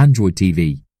 and Android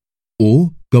TV.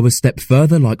 Or go a step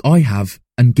further like I have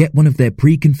and get one of their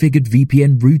pre-configured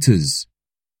VPN routers.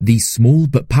 These small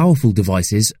but powerful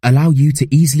devices allow you to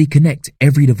easily connect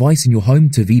every device in your home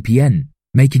to VPN,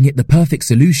 making it the perfect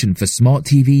solution for smart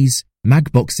TVs,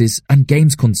 mag boxes, and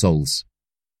games consoles.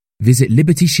 Visit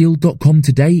LibertyShield.com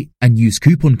today and use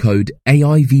coupon code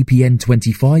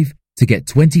AIVPN25 to get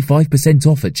 25%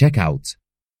 off at checkout.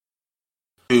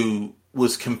 Who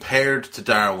was compared to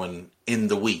Darwin in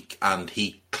the week, and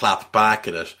he clapped back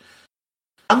at it.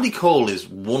 Andy Cole is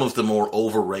one of the more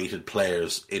overrated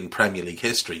players in Premier League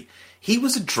history. He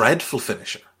was a dreadful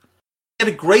finisher. He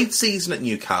had a great season at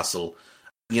Newcastle.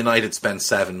 United spent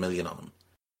 7 million on him.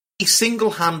 He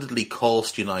single-handedly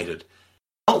cost United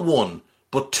not one,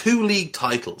 but 2 league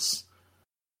titles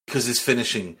because his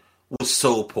finishing was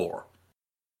so poor.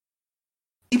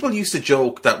 People used to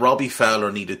joke that Robbie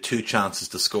Fowler needed 2 chances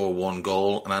to score 1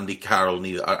 goal, and Andy Cole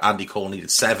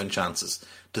needed 7 chances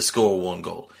to score 1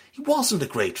 goal. He wasn't a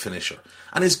great finisher,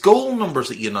 and his goal numbers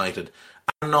at United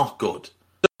are not good.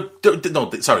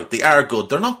 They are good.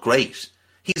 They're not great.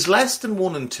 He's less than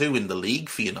 1 and 2 in the league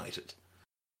for United,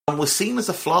 and was seen as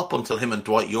a flop until him and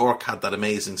Dwight Yorke had that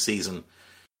amazing season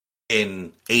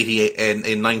in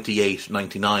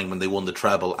 98-99 when they won the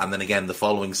treble, and then again the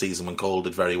following season when Cole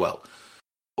did very well.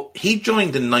 He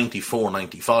joined in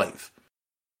 94-95.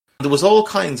 There was all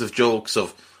kinds of jokes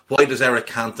of, why does Eric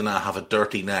Cantona have a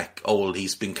dirty neck? Oh, well,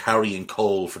 he's been carrying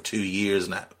Cole for 2 years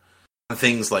now. And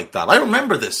things like that. I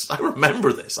remember this.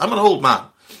 I'm an old man.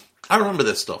 I remember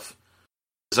this stuff.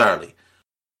 Bizarrely.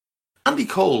 Andy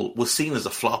Cole was seen as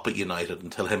a flop at United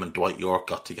until him and Dwight Yorke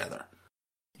got together.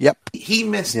 Yep. He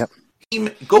missed... Yep.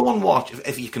 Go and watch,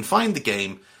 if you can find the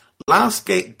game, last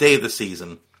day of the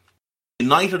season,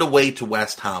 United away to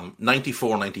West Ham,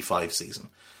 94-95 season.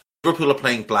 Liverpool are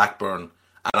playing Blackburn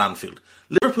at Anfield.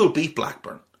 Liverpool beat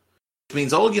Blackburn, which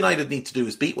means all United need to do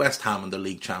is beat West Ham and they're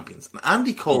league champions. And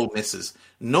Andy Cole misses,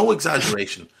 no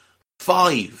exaggeration,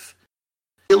 5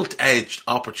 gilt-edged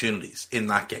opportunities in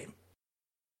that game.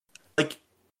 Like,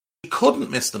 you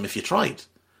couldn't miss them if you tried.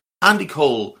 Andy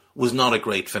Cole was not a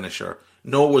great finisher,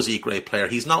 nor was he a great player.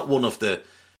 He's not one of the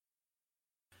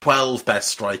 12 best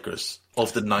strikers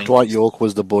of the 90s. Dwight Yorke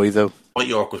was the boy, though. Dwight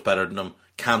Yorke was better than him.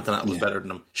 Cantona was better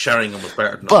than him. Sheringham was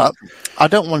better than him. But I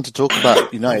don't want to talk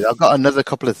about United. I've got another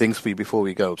couple of things for you before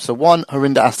we go. So one,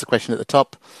 Harinder asked a question at the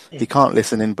top. He can't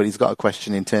listen in, but he's got a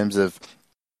question in terms of,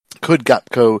 could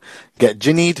Gakpo get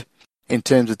Ginnied in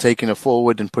terms of taking a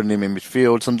forward and putting him in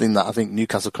midfield? Something that I think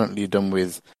Newcastle currently have done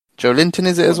with Joe Linton,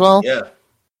 is it as well? Yeah.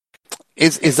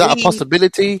 Is that a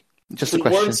possibility? Just a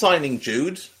question. If we weren't signing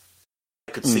Jude,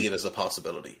 I could see it as a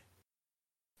possibility.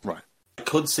 Right. I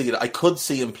could see it. I could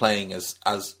see him playing as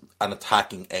an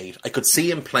attacking 8. I could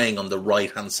see him playing on the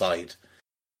right-hand side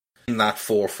in that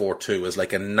 4-4-2 as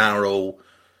like a narrow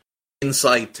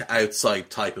inside to outside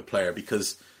type of player,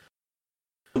 because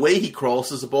the way he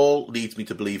crosses the ball leads me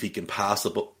to believe he can pass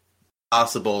the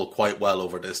ball quite well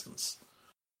over distance.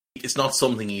 It's not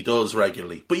something he does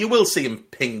regularly, but you will see him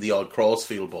ping the odd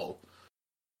crossfield ball.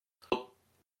 But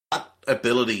that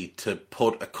ability to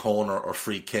put a corner or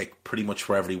free kick pretty much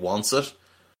wherever he wants it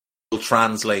will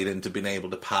translate into being able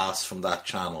to pass from that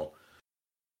channel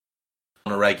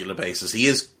on a regular basis. He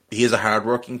is a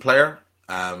hard-working player.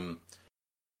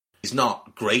 He's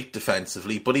not great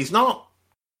defensively, but he's not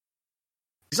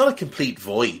a complete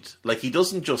void. Like, he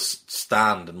doesn't just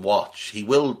stand and watch. He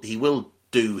will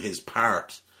do his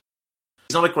part.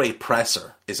 He's not a great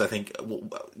presser, is, I think,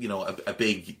 a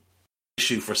big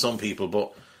issue for some people,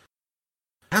 but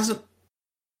hasn't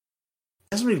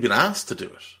really been asked to do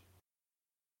it.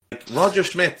 Like, Roger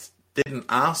Schmidt didn't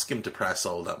ask him to press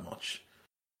all that much.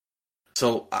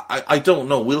 So I don't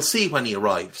know. We'll see when he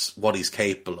arrives what he's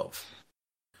capable of.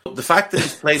 But the fact that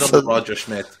he's played under Roger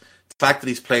Schmidt, the fact that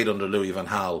he's played under Louis van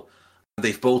Gaal, and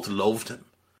they've both loved him.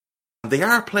 And they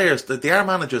are players, they are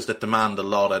managers that demand a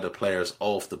lot out of players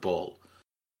off the ball.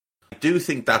 I do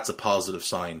think that's a positive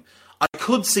sign. I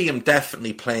could see him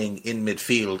definitely playing in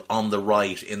midfield on the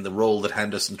right in the role that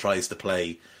Henderson tries to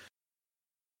play.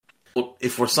 But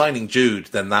if we're signing Jude,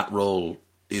 then that role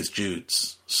is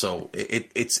Jude's. So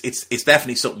it's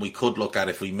definitely something we could look at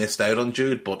if we missed out on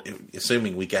Jude, but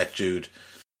assuming we get Jude,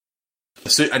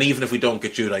 and even if we don't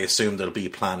get Jude, I assume there'll be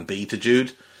a plan B to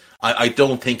Jude. I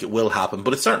don't think it will happen,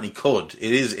 but it certainly could.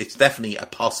 It's definitely a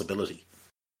possibility.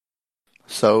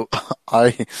 So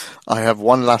I have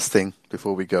one last thing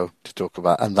before we go to talk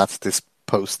about, and that's this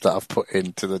post that I've put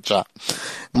into the chat.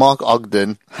 Mark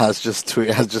Ogden has just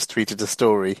tweeted a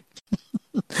story.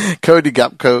 Cody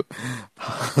Gakpo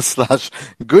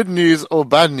 / good news or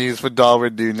bad news for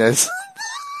Darwin Núñez.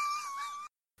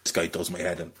 This guy does my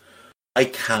head in. I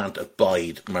can't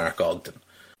abide Mark Ogden.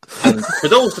 And for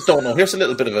those that don't know, here's a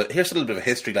little bit of a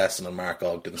history lesson on Mark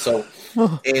Ogden. So,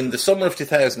 in the summer of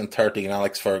 2013,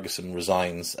 Alex Ferguson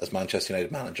resigns as Manchester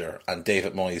United manager, and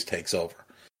David Moyes takes over.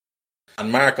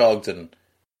 And Mark Ogden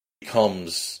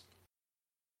becomes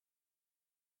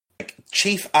like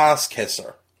chief ass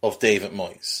kisser of David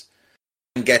Moyes,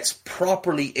 and gets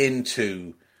properly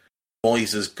into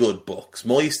Moyes' good books.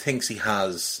 Moyes thinks he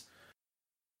has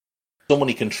someone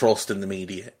he can trust in the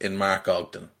media in Mark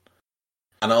Ogden.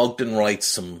 And Ogden writes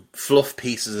some fluff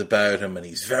pieces about him, and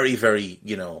he's very, very,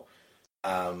 very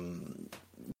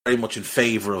much in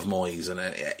favour of Moyes. And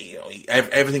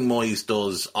everything Moyes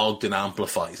does, Ogden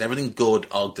amplifies. Everything good,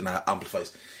 Ogden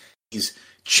amplifies. He's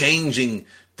changing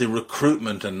the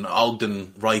recruitment, and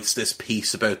Ogden writes this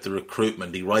piece about the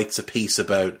recruitment. He writes a piece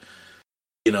about,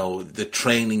 the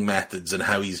training methods and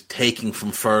how he's taking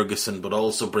from Ferguson, but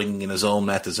also bringing in his own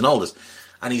methods and all this.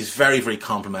 And he's very, very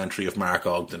complimentary of Mark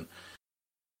Ogden.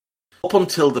 Up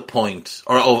until the point,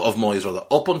 or of Moyes rather,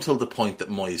 up until the point that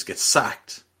Moyes gets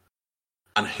sacked.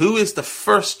 And who is the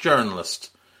first journalist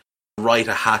to write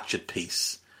a hatchet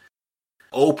piece,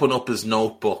 open up his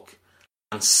notebook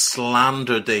and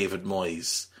slander David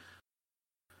Moyes?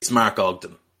 It's Mark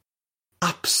Ogden.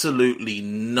 Absolutely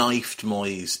knifed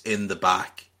Moyes in the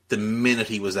back the minute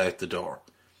he was out the door.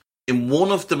 In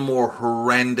one of the more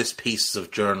horrendous pieces of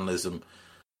journalism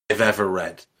I've ever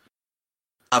read.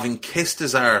 Having kissed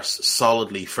his arse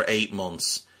solidly for 8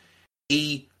 months,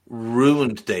 he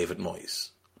ruined David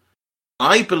Moyes.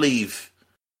 I believe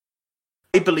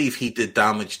he did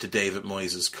damage to David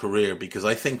Moyes' career, because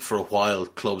I think for a while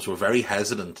clubs were very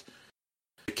hesitant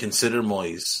to consider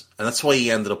Moyes, and that's why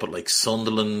he ended up at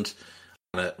Sunderland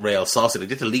and at Real Sociedad. He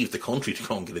had to leave the country to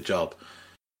go and get a job,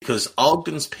 because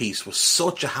Ogden's piece was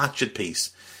such a hatchet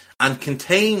piece and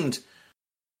contained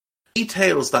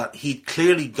details that he'd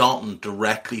clearly gotten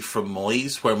directly from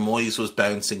Moyes, where Moyes was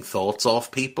bouncing thoughts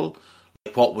off people.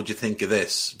 Like, what would you think of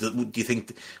this? What do you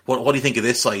think of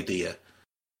this idea?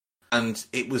 And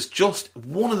it was just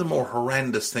one of the more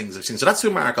horrendous things I've seen. So that's who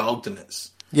Mark Ogden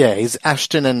is. Yeah, he's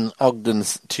Ashton and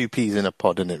Ogden's two peas in a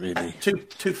pod, isn't it, really?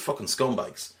 Two fucking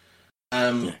scumbags.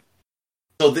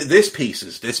 So this piece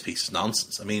is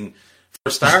nonsense. I mean,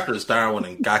 for starters, Darwin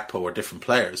and Gakpo are different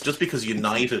players. Just because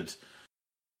United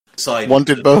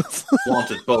wanted both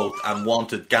and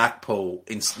wanted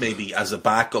Gakpo maybe as a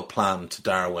backup plan to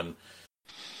Darwin.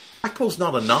 Gakpo's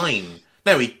not a 9.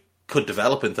 Now, he could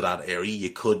develop into that area. You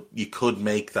could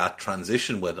make that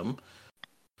transition with him.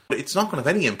 But it's not going to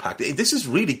have any impact. This is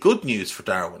really good news for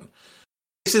Darwin.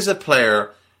 This is a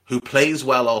player who plays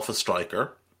well off a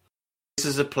striker. This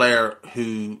is a player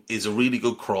who is a really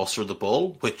good crosser of the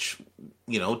ball, which,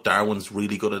 Darwin's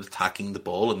really good at attacking the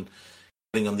ball and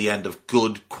getting on the end of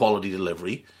good quality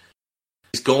delivery.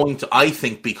 He's going to, I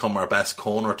think, become our best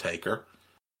corner taker.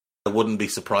 I wouldn't be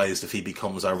surprised if he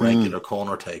becomes our regular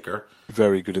corner taker.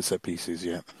 Very good at set pieces,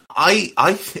 yeah.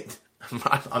 I think,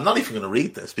 I'm not even going to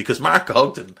read this, because Mark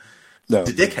Ogden is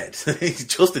a dickhead. He's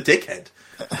just a dickhead.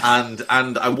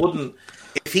 And I wouldn't,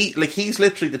 if he's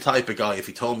literally the type of guy, if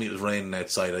he told me it was raining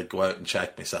outside, I'd go out and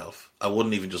check myself. I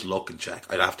wouldn't even just look and check.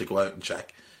 I'd have to go out and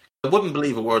check. I wouldn't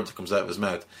believe a word that comes out of his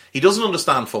mouth. He doesn't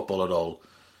understand football at all.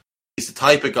 He's the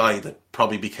type of guy that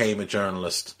probably became a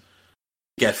journalist,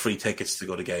 get free tickets to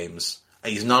go to games.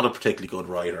 He's not a particularly good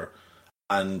writer.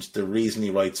 And the reason he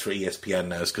writes for ESPN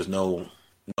now is because no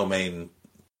main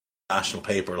national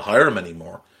paper will hire him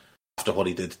anymore after what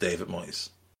he did to David Moyes.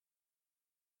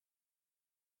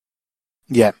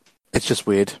 Yeah, it's just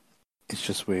weird.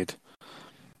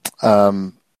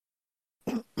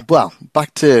 Well,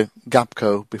 back to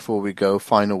Gakpo before we go.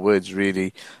 Final words,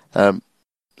 really. Sam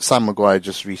Maguire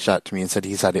just reached out to me and said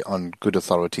he's had it on good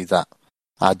authority that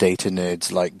our data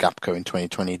nerds like Gakpo in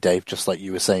 2020, Dave, just like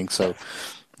you were saying. So,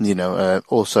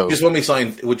 also... Just when we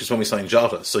signed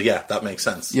Jota. So, yeah, that makes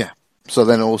sense. Yeah. So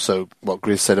then also what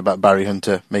Grizz said about Barry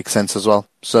Hunter makes sense as well.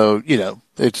 So,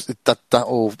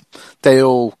 they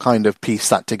all kind of piece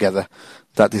that together,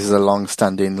 that this is a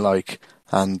long-standing like,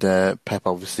 and Pep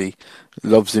obviously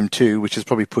loves him too, which has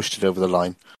probably pushed it over the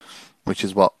line, which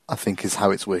is what I think is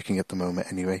how it's working at the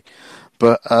moment anyway.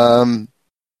 But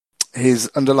his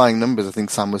underlying numbers, I think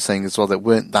Sam was saying as well, that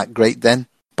weren't that great then,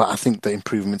 but I think the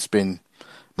improvement's been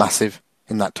massive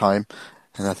in that time.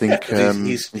 And I think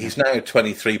he's now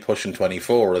 23 pushing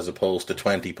 24 as opposed to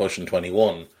 20 pushing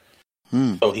 21.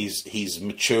 So he's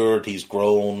matured, he's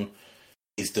grown,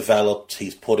 he's developed,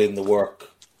 he's put in the work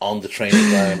on the training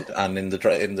ground and in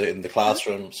the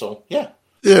classroom. So yeah.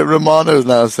 Yeah, Romano's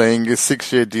now saying his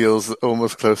 6-year deal's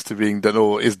almost close to being done,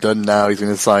 or is done now. He's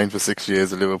going to sign for 6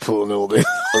 years at Liverpool and all this.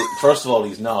 Well, first of all,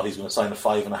 he's not. He's going to sign a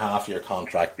 5.5-year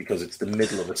contract because it's the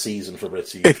middle of a season for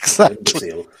Fabrizio.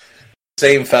 Exactly.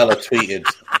 Same fella tweeted,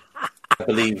 I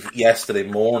believe, yesterday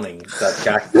morning that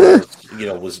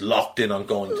Gakpo was locked in on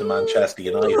going to Manchester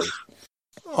United.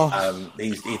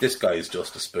 This guy is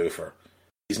just a spoofer.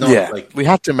 He's not we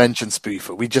had to mention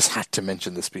Spoofer. We just had to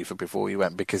mention the Spoofer before he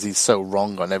went because he's so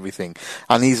wrong on everything.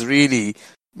 And he's really...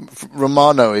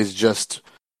 Romano is just,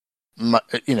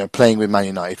 playing with Man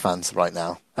United fans right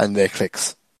now and their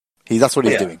cliques. That's what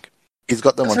he's doing. He's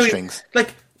got them on strings.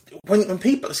 When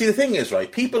people... See, the thing is, right,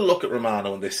 people look at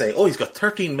Romano and they say, oh, he's got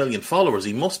 13 million followers.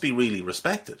 He must be really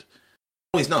respected.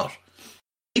 No, he's not.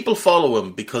 People follow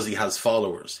him because he has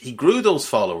followers. He grew those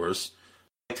followers...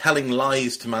 telling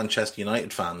lies to Manchester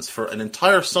United fans for an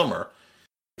entire summer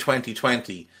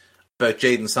 2020 about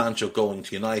Jadon Sancho going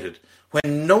to United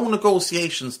when no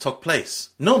negotiations took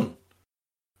place. None.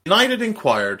 United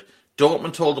inquired,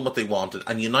 Dortmund told them what they wanted,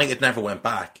 and United never went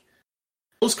back.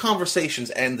 Those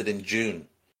conversations ended in June.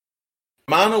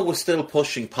 Mano was still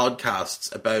pushing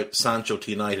podcasts about Sancho to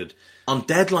United on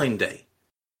deadline day,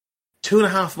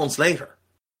 2.5 months later.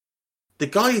 The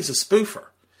guy is a spoofer.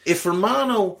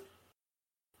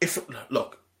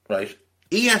 Look, right,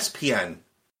 ESPN,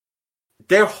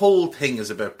 their whole thing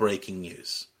is about breaking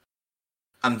news.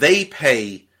 And they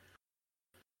pay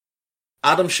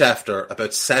Adam Schefter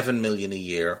about $7 million a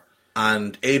year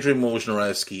and Adrian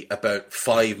Wojnarowski about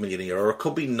 $5 million a year, or it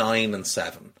could be 9 and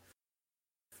 7.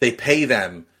 They pay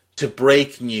them to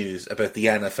break news about the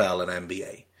NFL and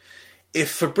NBA.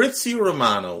 If Fabrizio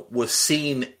Romano was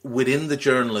seen within the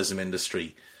journalism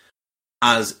industry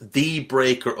as the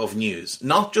breaker of news,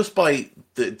 not just by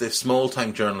the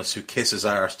small-time journalists who kiss his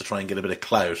arse to try and get a bit of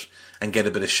clout and get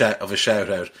a bit of a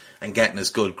shout-out and get in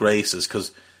his good graces,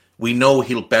 because we know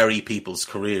he'll bury people's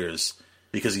careers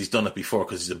because he's done it before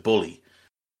because he's a bully.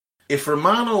 If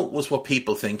Romano was what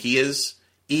people think he is,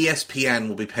 ESPN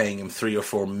will be paying him 3 or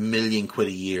 4 million quid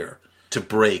a year to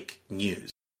break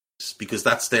news because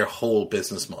that's their whole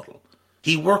business model.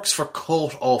 He works for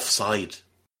Caught Offside.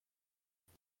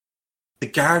 The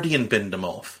Guardian binned him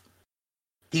off.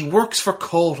 He works for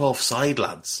Caught Offside,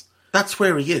 lads. That's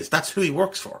where he is. That's who he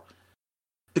works for.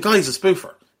 The guy's a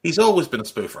spoofer. He's always been a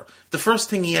spoofer. The first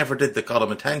thing he ever did that got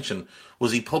him attention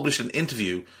was he published an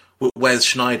interview with Wes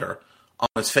Schneider on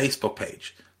his Facebook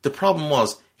page. The problem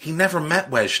was he never met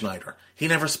Wes Schneider. He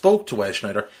never spoke to Wes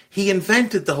Schneider. He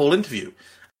invented the whole interview.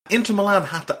 Inter Milan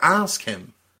had to ask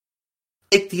him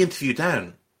to take the interview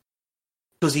down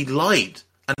because he lied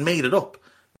and made it up.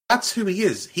 That's who he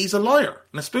is. He's a liar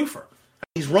and a spoofer.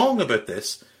 He's wrong about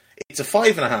this. It's a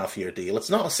 5.5-year deal. It's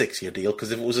not a 6-year deal,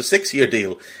 because if it was a 6-year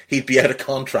deal, he'd be out of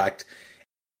contract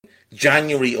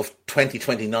January of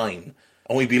 2029,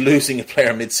 and we'd be losing a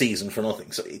player mid-season for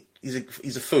nothing. So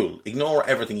he's a fool. Ignore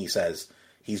everything he says.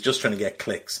 He's just trying to get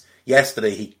clicks.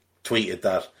 Yesterday he tweeted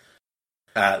that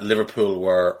Liverpool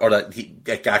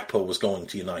Gakpo was going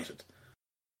to United.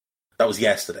 That was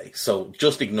yesterday. So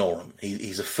just ignore him.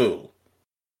 He's a fool.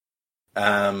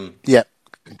 Yeah,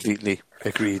 completely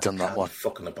agreed on that one.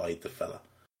 Fucking abide the fella.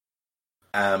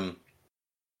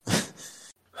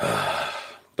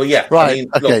 But yeah, right. I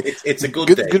mean, okay. Look, it's a good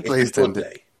day. Good place it's a good to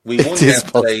day. We won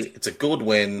yesterday. It's a good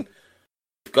win.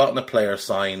 We've gotten a player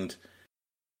signed.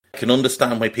 I can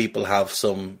understand why people have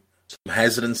some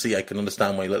hesitancy. I can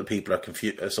understand why people are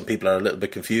confused. Some people are a little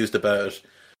bit confused about it.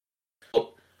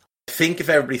 But I think if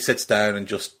everybody sits down and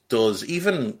just does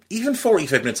even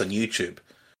 45 minutes on YouTube.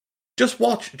 Just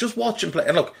watch and play.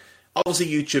 And look, obviously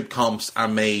YouTube comps are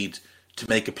made to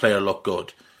make a player look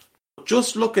good.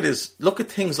 Just look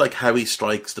at things like how he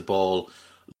strikes the ball.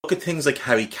 Look at things like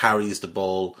how he carries the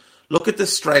ball. Look at the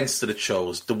strengths that it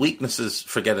shows. The weaknesses,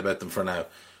 forget about them for now.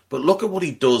 But look at what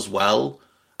he does well,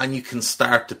 and you can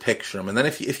start to picture him. And then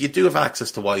if you do have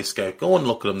access to Y-Scout, go and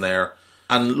look at him there,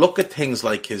 and look at things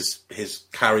like his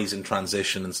carries in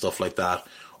transition and stuff like that,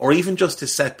 or even just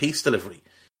his set-piece delivery.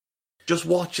 Just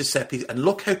watch his set-piece, and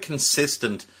look how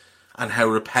consistent and how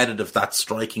repetitive that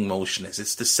striking motion is.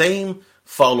 It's the same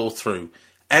follow-through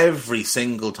every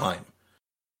single time.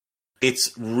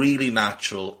 It's really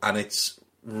natural, and it's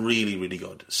really, really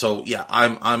good. So yeah,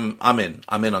 I'm in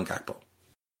on Gakpo.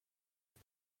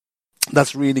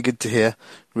 That's really good to hear.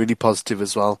 Really positive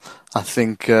as well. I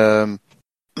think I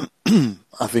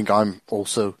think I'm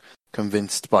also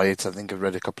convinced by it. I think I've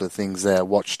read a couple of things there.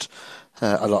 Watched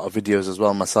a lot of videos as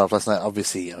well myself last night.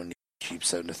 Obviously, only YouTube,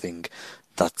 so nothing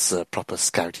that's a proper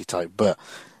scouty type. But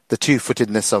the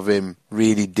two-footedness of him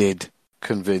really did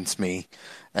convince me.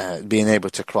 Being able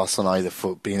to cross on either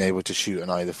foot, being able to shoot on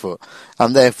either foot,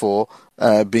 and therefore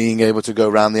being able to go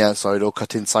around the outside or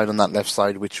cut inside on that left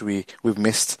side, which we've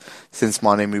missed since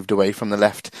Mane moved away from the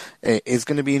left, is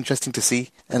going to be interesting to see.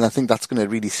 And I think that's going to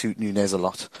really suit Nunez a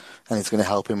lot, and it's going to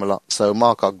help him a lot. So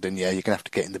Mark Ogden, yeah, you're going to have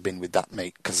to get in the bin with that,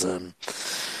 mate, because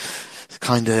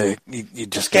kind of you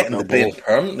just get in the bin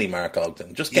permanently, Mark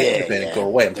Ogden. Just get in the bin and go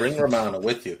away, and bring Romano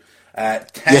with you.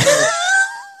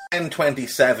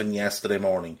 10:27 yesterday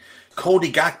morning. Cody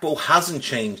Gakpo hasn't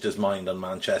changed his mind on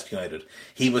Manchester United.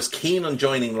 He was keen on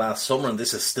joining last summer, and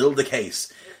this is still the case.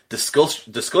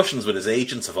 Discussions with his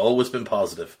agents have always been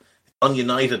positive. On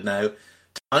United now,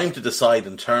 time to decide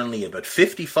internally about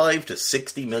 55 to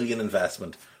 60 million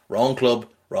investment. Wrong club,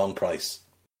 wrong price.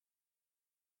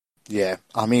 Yeah,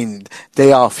 I mean,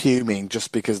 they are fuming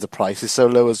just because the price is so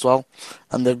low as well,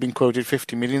 and they've been quoted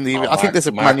 50 million. I think there's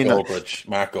a Mark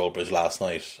Goldbridge last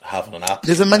night having an absolute...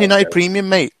 There's a Man United premium,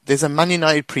 mate. There's a Man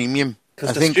United premium.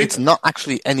 I think it's not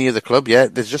actually any other club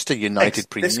yet. There's just a United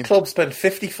premium. This club spent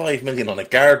 55 million on a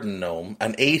garden gnome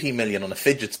and 80 million on a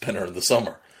fidget spinner in the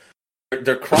summer.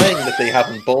 They're crying that they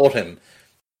haven't bought him.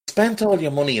 Spent all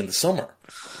your money in the summer.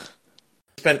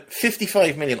 Spent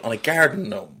 55 million on a garden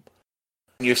gnome.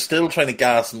 You're still trying to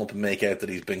gas him up and make out that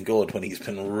he's been good when he's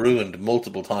been ruined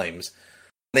multiple times.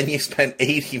 Then you spent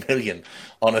 80 million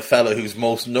on a fella whose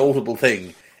most notable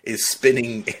thing is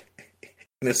spinning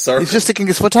in a circle. He's just sticking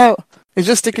his foot out. He's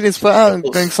just sticking his foot out and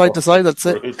going side to side. That's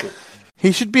it.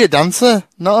 He should be a dancer,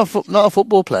 not a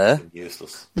football player.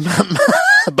 Useless.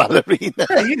 Ballerina.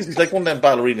 Yeah, he's like one of them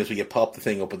ballerinas where you pop the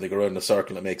thing up and they go around in a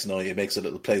circle and it makes noise. It makes a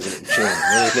little, plays a little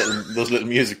tune. Those little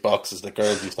music boxes that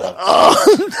girls used to have.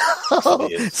 Oh,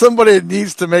 no. Somebody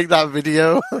needs to make that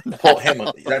video. Put him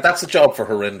on. That's a job for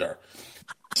Harinder.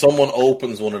 Someone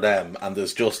opens one of them and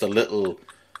there's just a little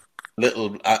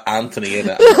Anthony in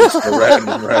it and just around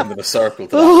and around in a circle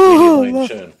to that really annoying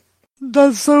tune.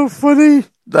 That's so funny.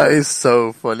 That is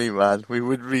so funny, man. We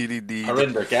would really need...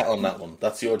 Harinder, get on that one.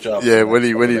 That's your job. Yeah, when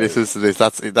he listens to this,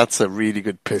 that's a really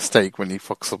good piss take when he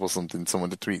fucks up or something, someone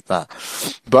to tweet that.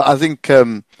 But I think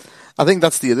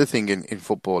that's the other thing in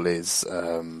football is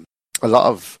a lot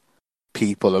of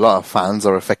people, a lot of fans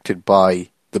are affected by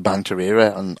the banter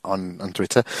era on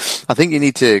Twitter. I think you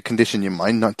need to condition your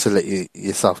mind not to let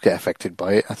yourself get affected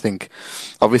by it. I think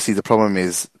obviously the problem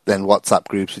is then WhatsApp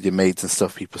groups with your mates and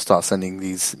stuff, people start sending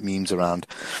these memes around.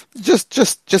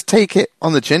 Just take it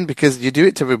on the chin because you do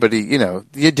it to everybody, you know,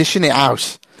 you're dishing it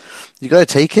out. You gotta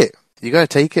take it. You gotta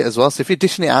take it as well. So if you're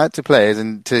dishing it out to players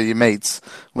and to your mates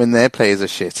when their players are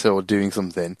shit or doing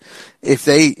something, if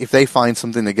they find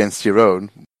something against your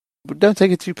own, but don't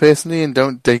take it too personally and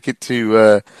don't take it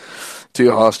too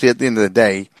harshly. At the end of the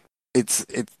day,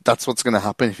 that's what's going to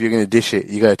happen. If you're going to dish it,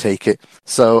 you got to take it.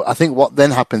 So I think what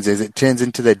then happens is it turns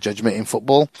into their judgment in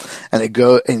football, and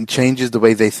it changes the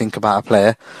way they think about a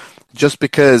player just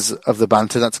because of the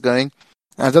banter that's going.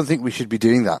 And I don't think we should be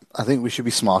doing that. I think we should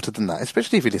be smarter than that,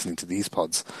 especially if you're listening to these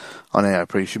pods on AI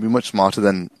Pro. You should be much smarter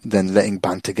than letting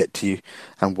banter get to you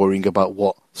and worrying about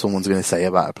what someone's going to say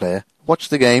about a player. Watch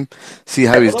the game, see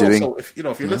how he's doing. Also, if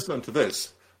you're listening to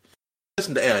this,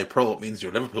 listen to AI Pro, it means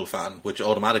you're a Liverpool fan, which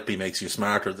automatically makes you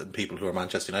smarter than people who are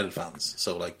Manchester United fans.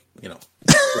 So,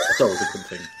 it's always a good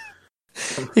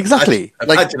thing. Exactly.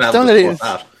 Don't let it.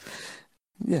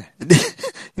 Yeah. You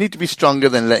need to be stronger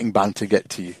than letting banter get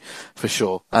to you, for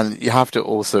sure. And you have to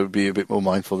also be a bit more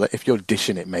mindful that if you're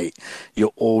dishing it, mate,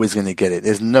 you're always going to get it.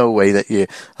 There's no way that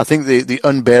I think the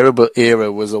unbearable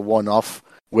era was a one-off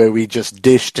where we just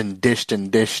dished and dished and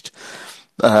dished.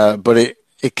 But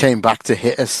it came back to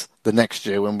hit us the next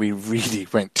year when we really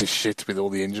went to shit with all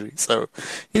the injuries. So,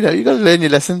 you got to learn your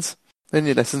lessons.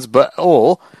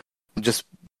 Or just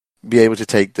be able to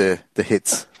take the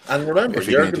hits. And remember,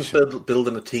 Jurgen's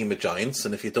building a team of giants,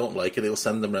 and if you don't like it, he'll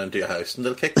send them around to your house and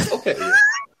they'll kick the fuck out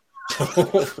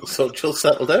of you. So just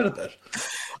settle down a bit.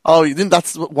 Oh,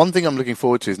 that's one thing I'm looking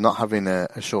forward to, is not having a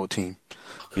short team.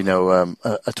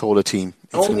 A taller team.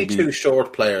 Only two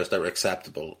short players that are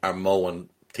acceptable are Mo and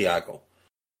Thiago.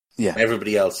 Yeah.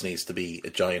 Everybody else needs to be a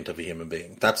giant of a human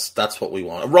being. That's what we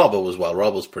want. Robbo as well.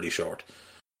 Robbo's pretty short.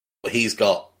 But he's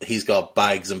got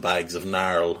bags and bags of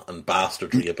gnarl and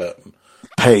bastardry about him.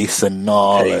 Pace and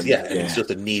gnarl. It's just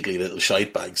a needly little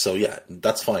shite bag. So yeah,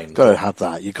 that's fine. Gotta have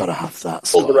that. You gotta have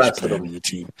that. All the rest of them in your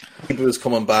team. People is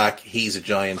coming back. He's a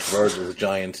giant. Virgil's a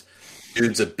giant.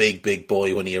 Dude's a big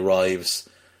boy when he arrives.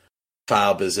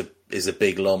 Fab is a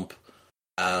big lump.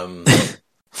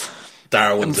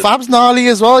 Darwin's Fab's gnarly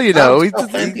as well, you know. He's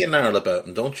plenty of gnarl about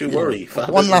him. Don't you worry. Fab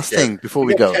one last thing before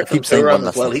we go. I keep saying one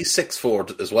last thing. He's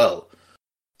 6'4" as well.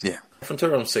 Yeah.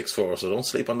 Venturam's 6'4", so don't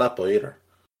sleep on that boy either.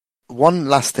 One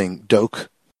last thing, Doak.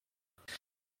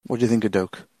 What do you think of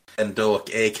Doak? And Doak,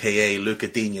 a.k.a. Luca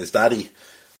Digna's daddy.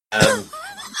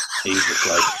 He's just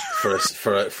like,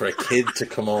 for a kid to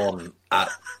come on at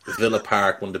Villa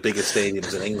Park, one of the biggest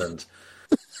stadiums in England,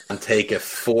 and take a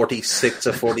 46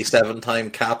 or 47 time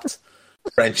capped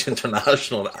French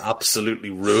international and absolutely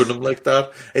ruin him like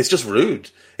that. It's just rude.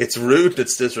 It's rude,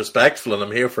 it's disrespectful, and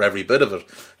I'm here for every bit of it.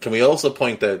 Can we also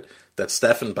point out that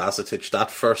Stefan Basic,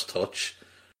 that first touch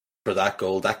for that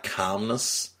goal, that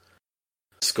calmness,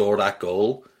 score that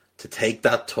goal, to take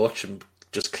that touch and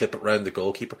just clip it round the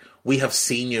goalkeeper. We have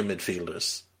senior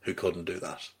midfielders who couldn't do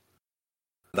that.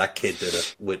 That kid did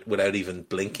it without even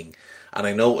blinking. And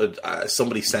I know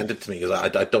somebody sent it to me,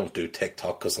 because I don't do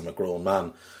TikTok because I'm a grown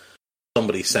man.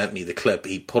 Somebody sent me the clip.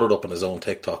 He put it up on his own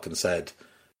TikTok and said,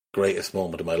 greatest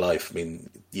moment of my life. I mean,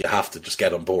 you have to just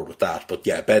get on board with that. But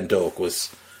yeah, Ben Doak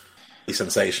was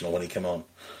sensational when he came on.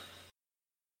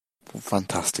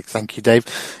 Fantastic. Thank you, Dave.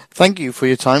 Thank you for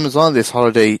your time as well this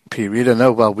holiday period. I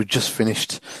know, we just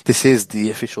finished. This is the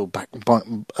official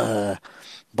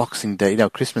Boxing Day,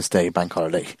 Christmas Day bank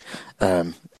holiday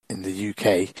in the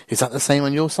UK. Is that the same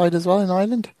on your side as well in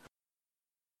Ireland?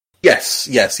 Yes.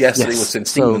 Yesterday was St.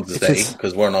 Stephen's Day,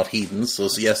 because we're not heathens. So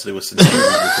yesterday was St.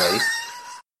 Stephen's Day.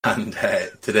 And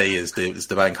today is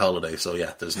the bank holiday. So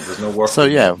yeah, there's no work. So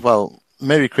yeah,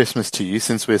 Merry Christmas to you,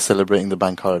 since we're celebrating the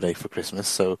bank holiday for Christmas.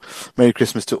 So Merry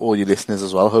Christmas to all your listeners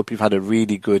as well. Hope you've had a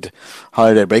really good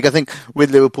holiday break. I think with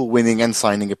Liverpool winning and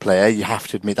signing a player, you have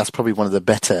to admit that's probably one of the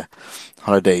better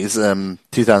holidays.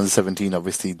 2017,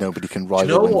 obviously, nobody can rival.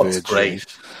 You know what's great?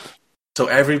 So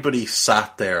everybody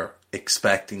sat there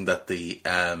expecting that the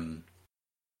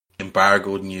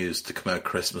embargoed news to come out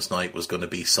Christmas night was going to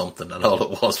be something, and all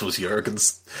it was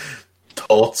Jurgen's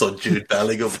thoughts on Jude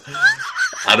Bellingham.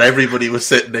 And everybody was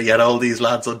sitting there, you had all these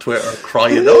lads on Twitter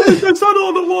crying, that's not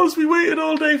all it was, we waited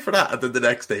all day for that. And then the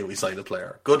next day we signed a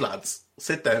player. Good lads,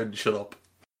 sit down and shut up.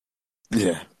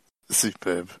 Yeah,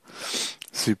 superb.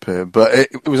 But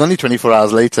it was only 24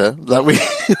 hours later that we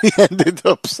ended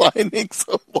up signing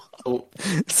someone.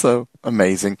 So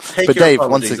amazing. But Dave,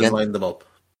 once again, line them up.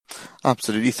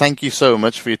 Absolutely. Thank you so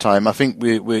much for your time. I think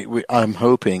I'm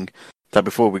hoping that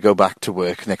before we go back to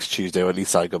work next Tuesday, or at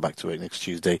least I go back to work next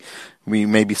Tuesday, we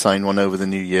maybe sign one over the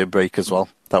New Year break as well.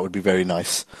 That would be very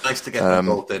nice. Nice to get them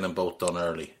both in and both done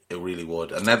early. It really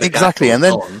would. And then exactly, and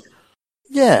then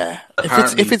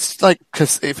if it's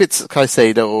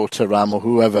Caicedo or Thuram or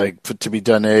whoever to be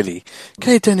done early,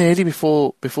 get it done early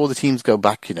before the teams go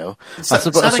back. I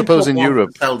suppose in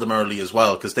Europe, tell them early as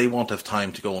well, because they won't have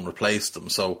time to go and replace them.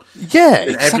 So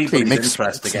exactly. Everybody's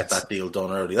interest to get that deal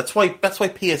done early. That's why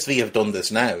PSV have done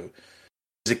this now.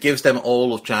 It gives them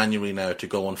all of January now to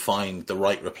go and find the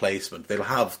right replacement. They'll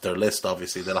have their list,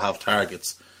 obviously. They'll have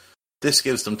targets. This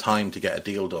gives them time to get a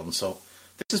deal done. So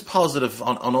this is positive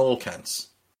on all counts.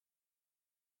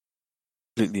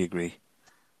 I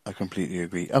completely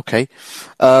agree. Okay.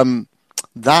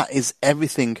 That is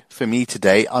everything for me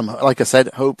today. Like I said,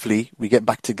 hopefully we get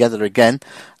back together again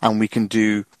and we can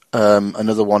do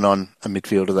another one on a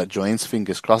midfielder that joins,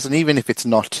 fingers crossed. And even if it's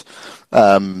not,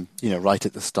 right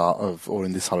at the start of, or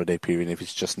in this holiday period, if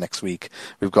it's just next week,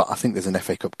 I think there's an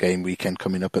FA Cup game weekend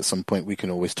coming up at some point. We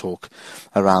can always talk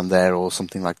around there or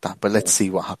something like that, but let's see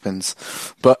what happens.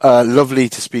 But, lovely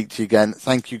to speak to you again.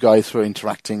 Thank you guys for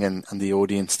interacting and the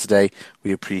audience today.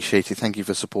 We appreciate it. Thank you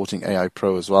for supporting AI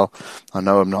Pro as well. I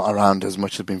know I'm not around as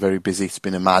much. I've been very busy. It's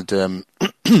been a mad,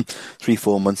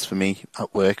 3-4 months for me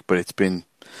at work, but it's been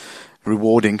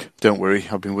rewarding. Don't worry,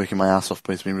 I've been working my ass off,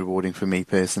 but it's been rewarding for me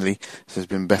personally. This has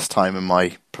been the best time in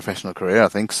my professional career, I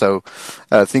think. So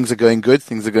things are going good,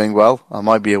 things are going well. I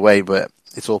might be away, but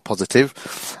it's all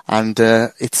positive, and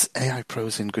it's AI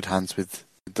Pros in good hands with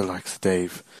the likes of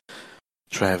Dave,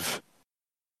 Trev,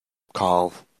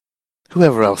 Carl,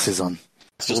 whoever else is on.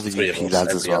 It's all just the UP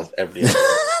lads as well.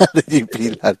 The UP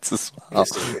lads as well.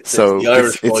 So the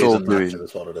Irish boys it's all and doing. Match It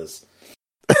is what it is.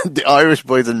 The Irish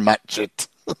boys and Match It.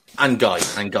 And Guy,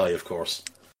 of course.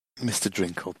 Mr.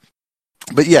 Drinkle.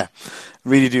 But yeah,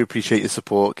 really do appreciate your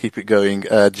support. Keep it going.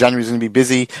 January's going to be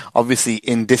busy, obviously,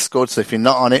 in Discord. So if you're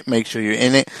not on it, make sure you're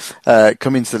in it.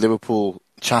 Come into the Liverpool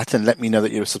chat and let me know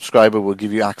that you're a subscriber. We'll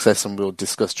give you access and we'll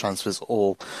discuss transfers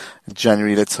all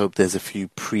January. Let's hope there's a few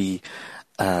pre-summer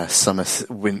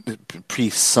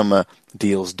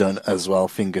deals done as well.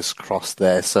 Fingers crossed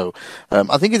there. So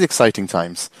I think it's exciting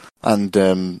times. And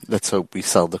let's hope we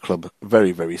sell the club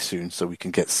very, very soon so we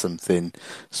can get something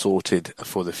sorted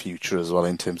for the future as well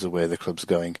in terms of where the club's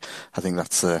going. I think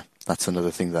that's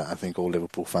another thing that I think all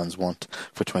Liverpool fans want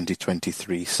for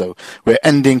 2023. So we're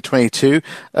ending 22,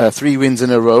 3 wins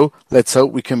in a row. Let's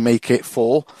hope we can make it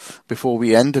 4 before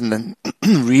we end, and then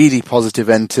really positive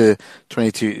end to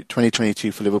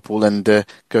 2022 for Liverpool, and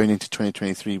going into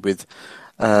 2023 with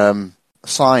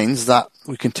signs that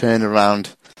we can turn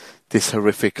around this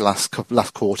horrific last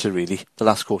quarter, really. The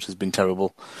last quarter has been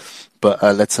terrible, but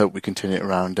let's hope we can turn it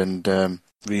around and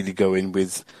really go in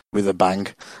with a bang.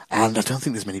 And I don't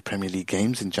think there's many Premier League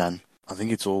games in Jan. I think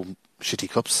it's all shitty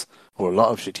cups, or a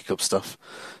lot of shitty cup stuff.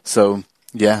 So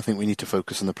yeah, I think we need to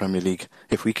focus on the Premier League.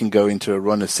 If we can go into a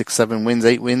run of 6, 7 wins,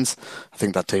 8 wins, I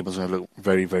think that table's going to look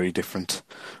very, very different.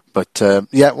 But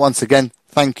yeah, once again,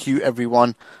 thank you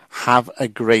everyone. Have a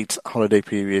great holiday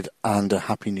period and a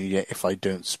happy new year if I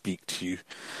don't speak to you.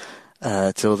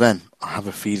 Till then, I have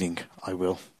a feeling I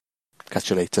will.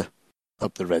 Catch you later.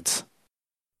 Up the Reds.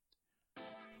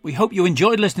 We hope you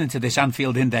enjoyed listening to this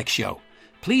Anfield Index show.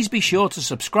 Please be sure to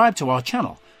subscribe to our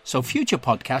channel so future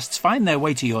podcasts find their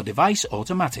way to your device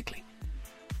automatically.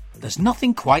 There's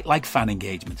nothing quite like fan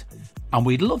engagement, and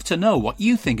we'd love to know what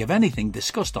you think of anything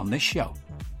discussed on this show.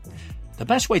 The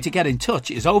best way to get in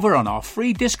touch is over on our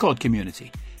free Discord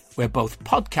community, where both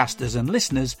podcasters and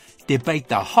listeners debate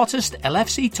the hottest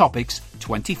LFC topics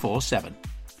 24/7.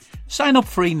 Sign up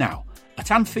free now at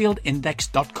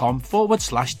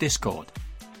AnfieldIndex.com/Discord.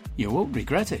 You won't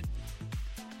regret it.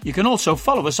 You can also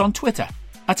follow us on Twitter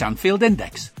at Anfield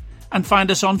Index and find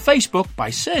us on Facebook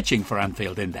by searching for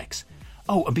Anfield Index.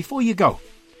 Oh, and before you go,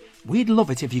 we'd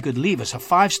love it if you could leave us a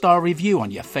 5-star review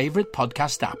on your favourite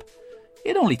podcast app.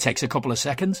 It only takes a couple of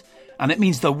seconds, and it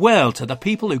means the world to the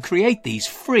people who create these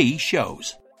free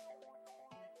shows.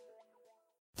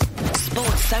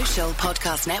 Sports Social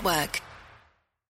Podcast Network.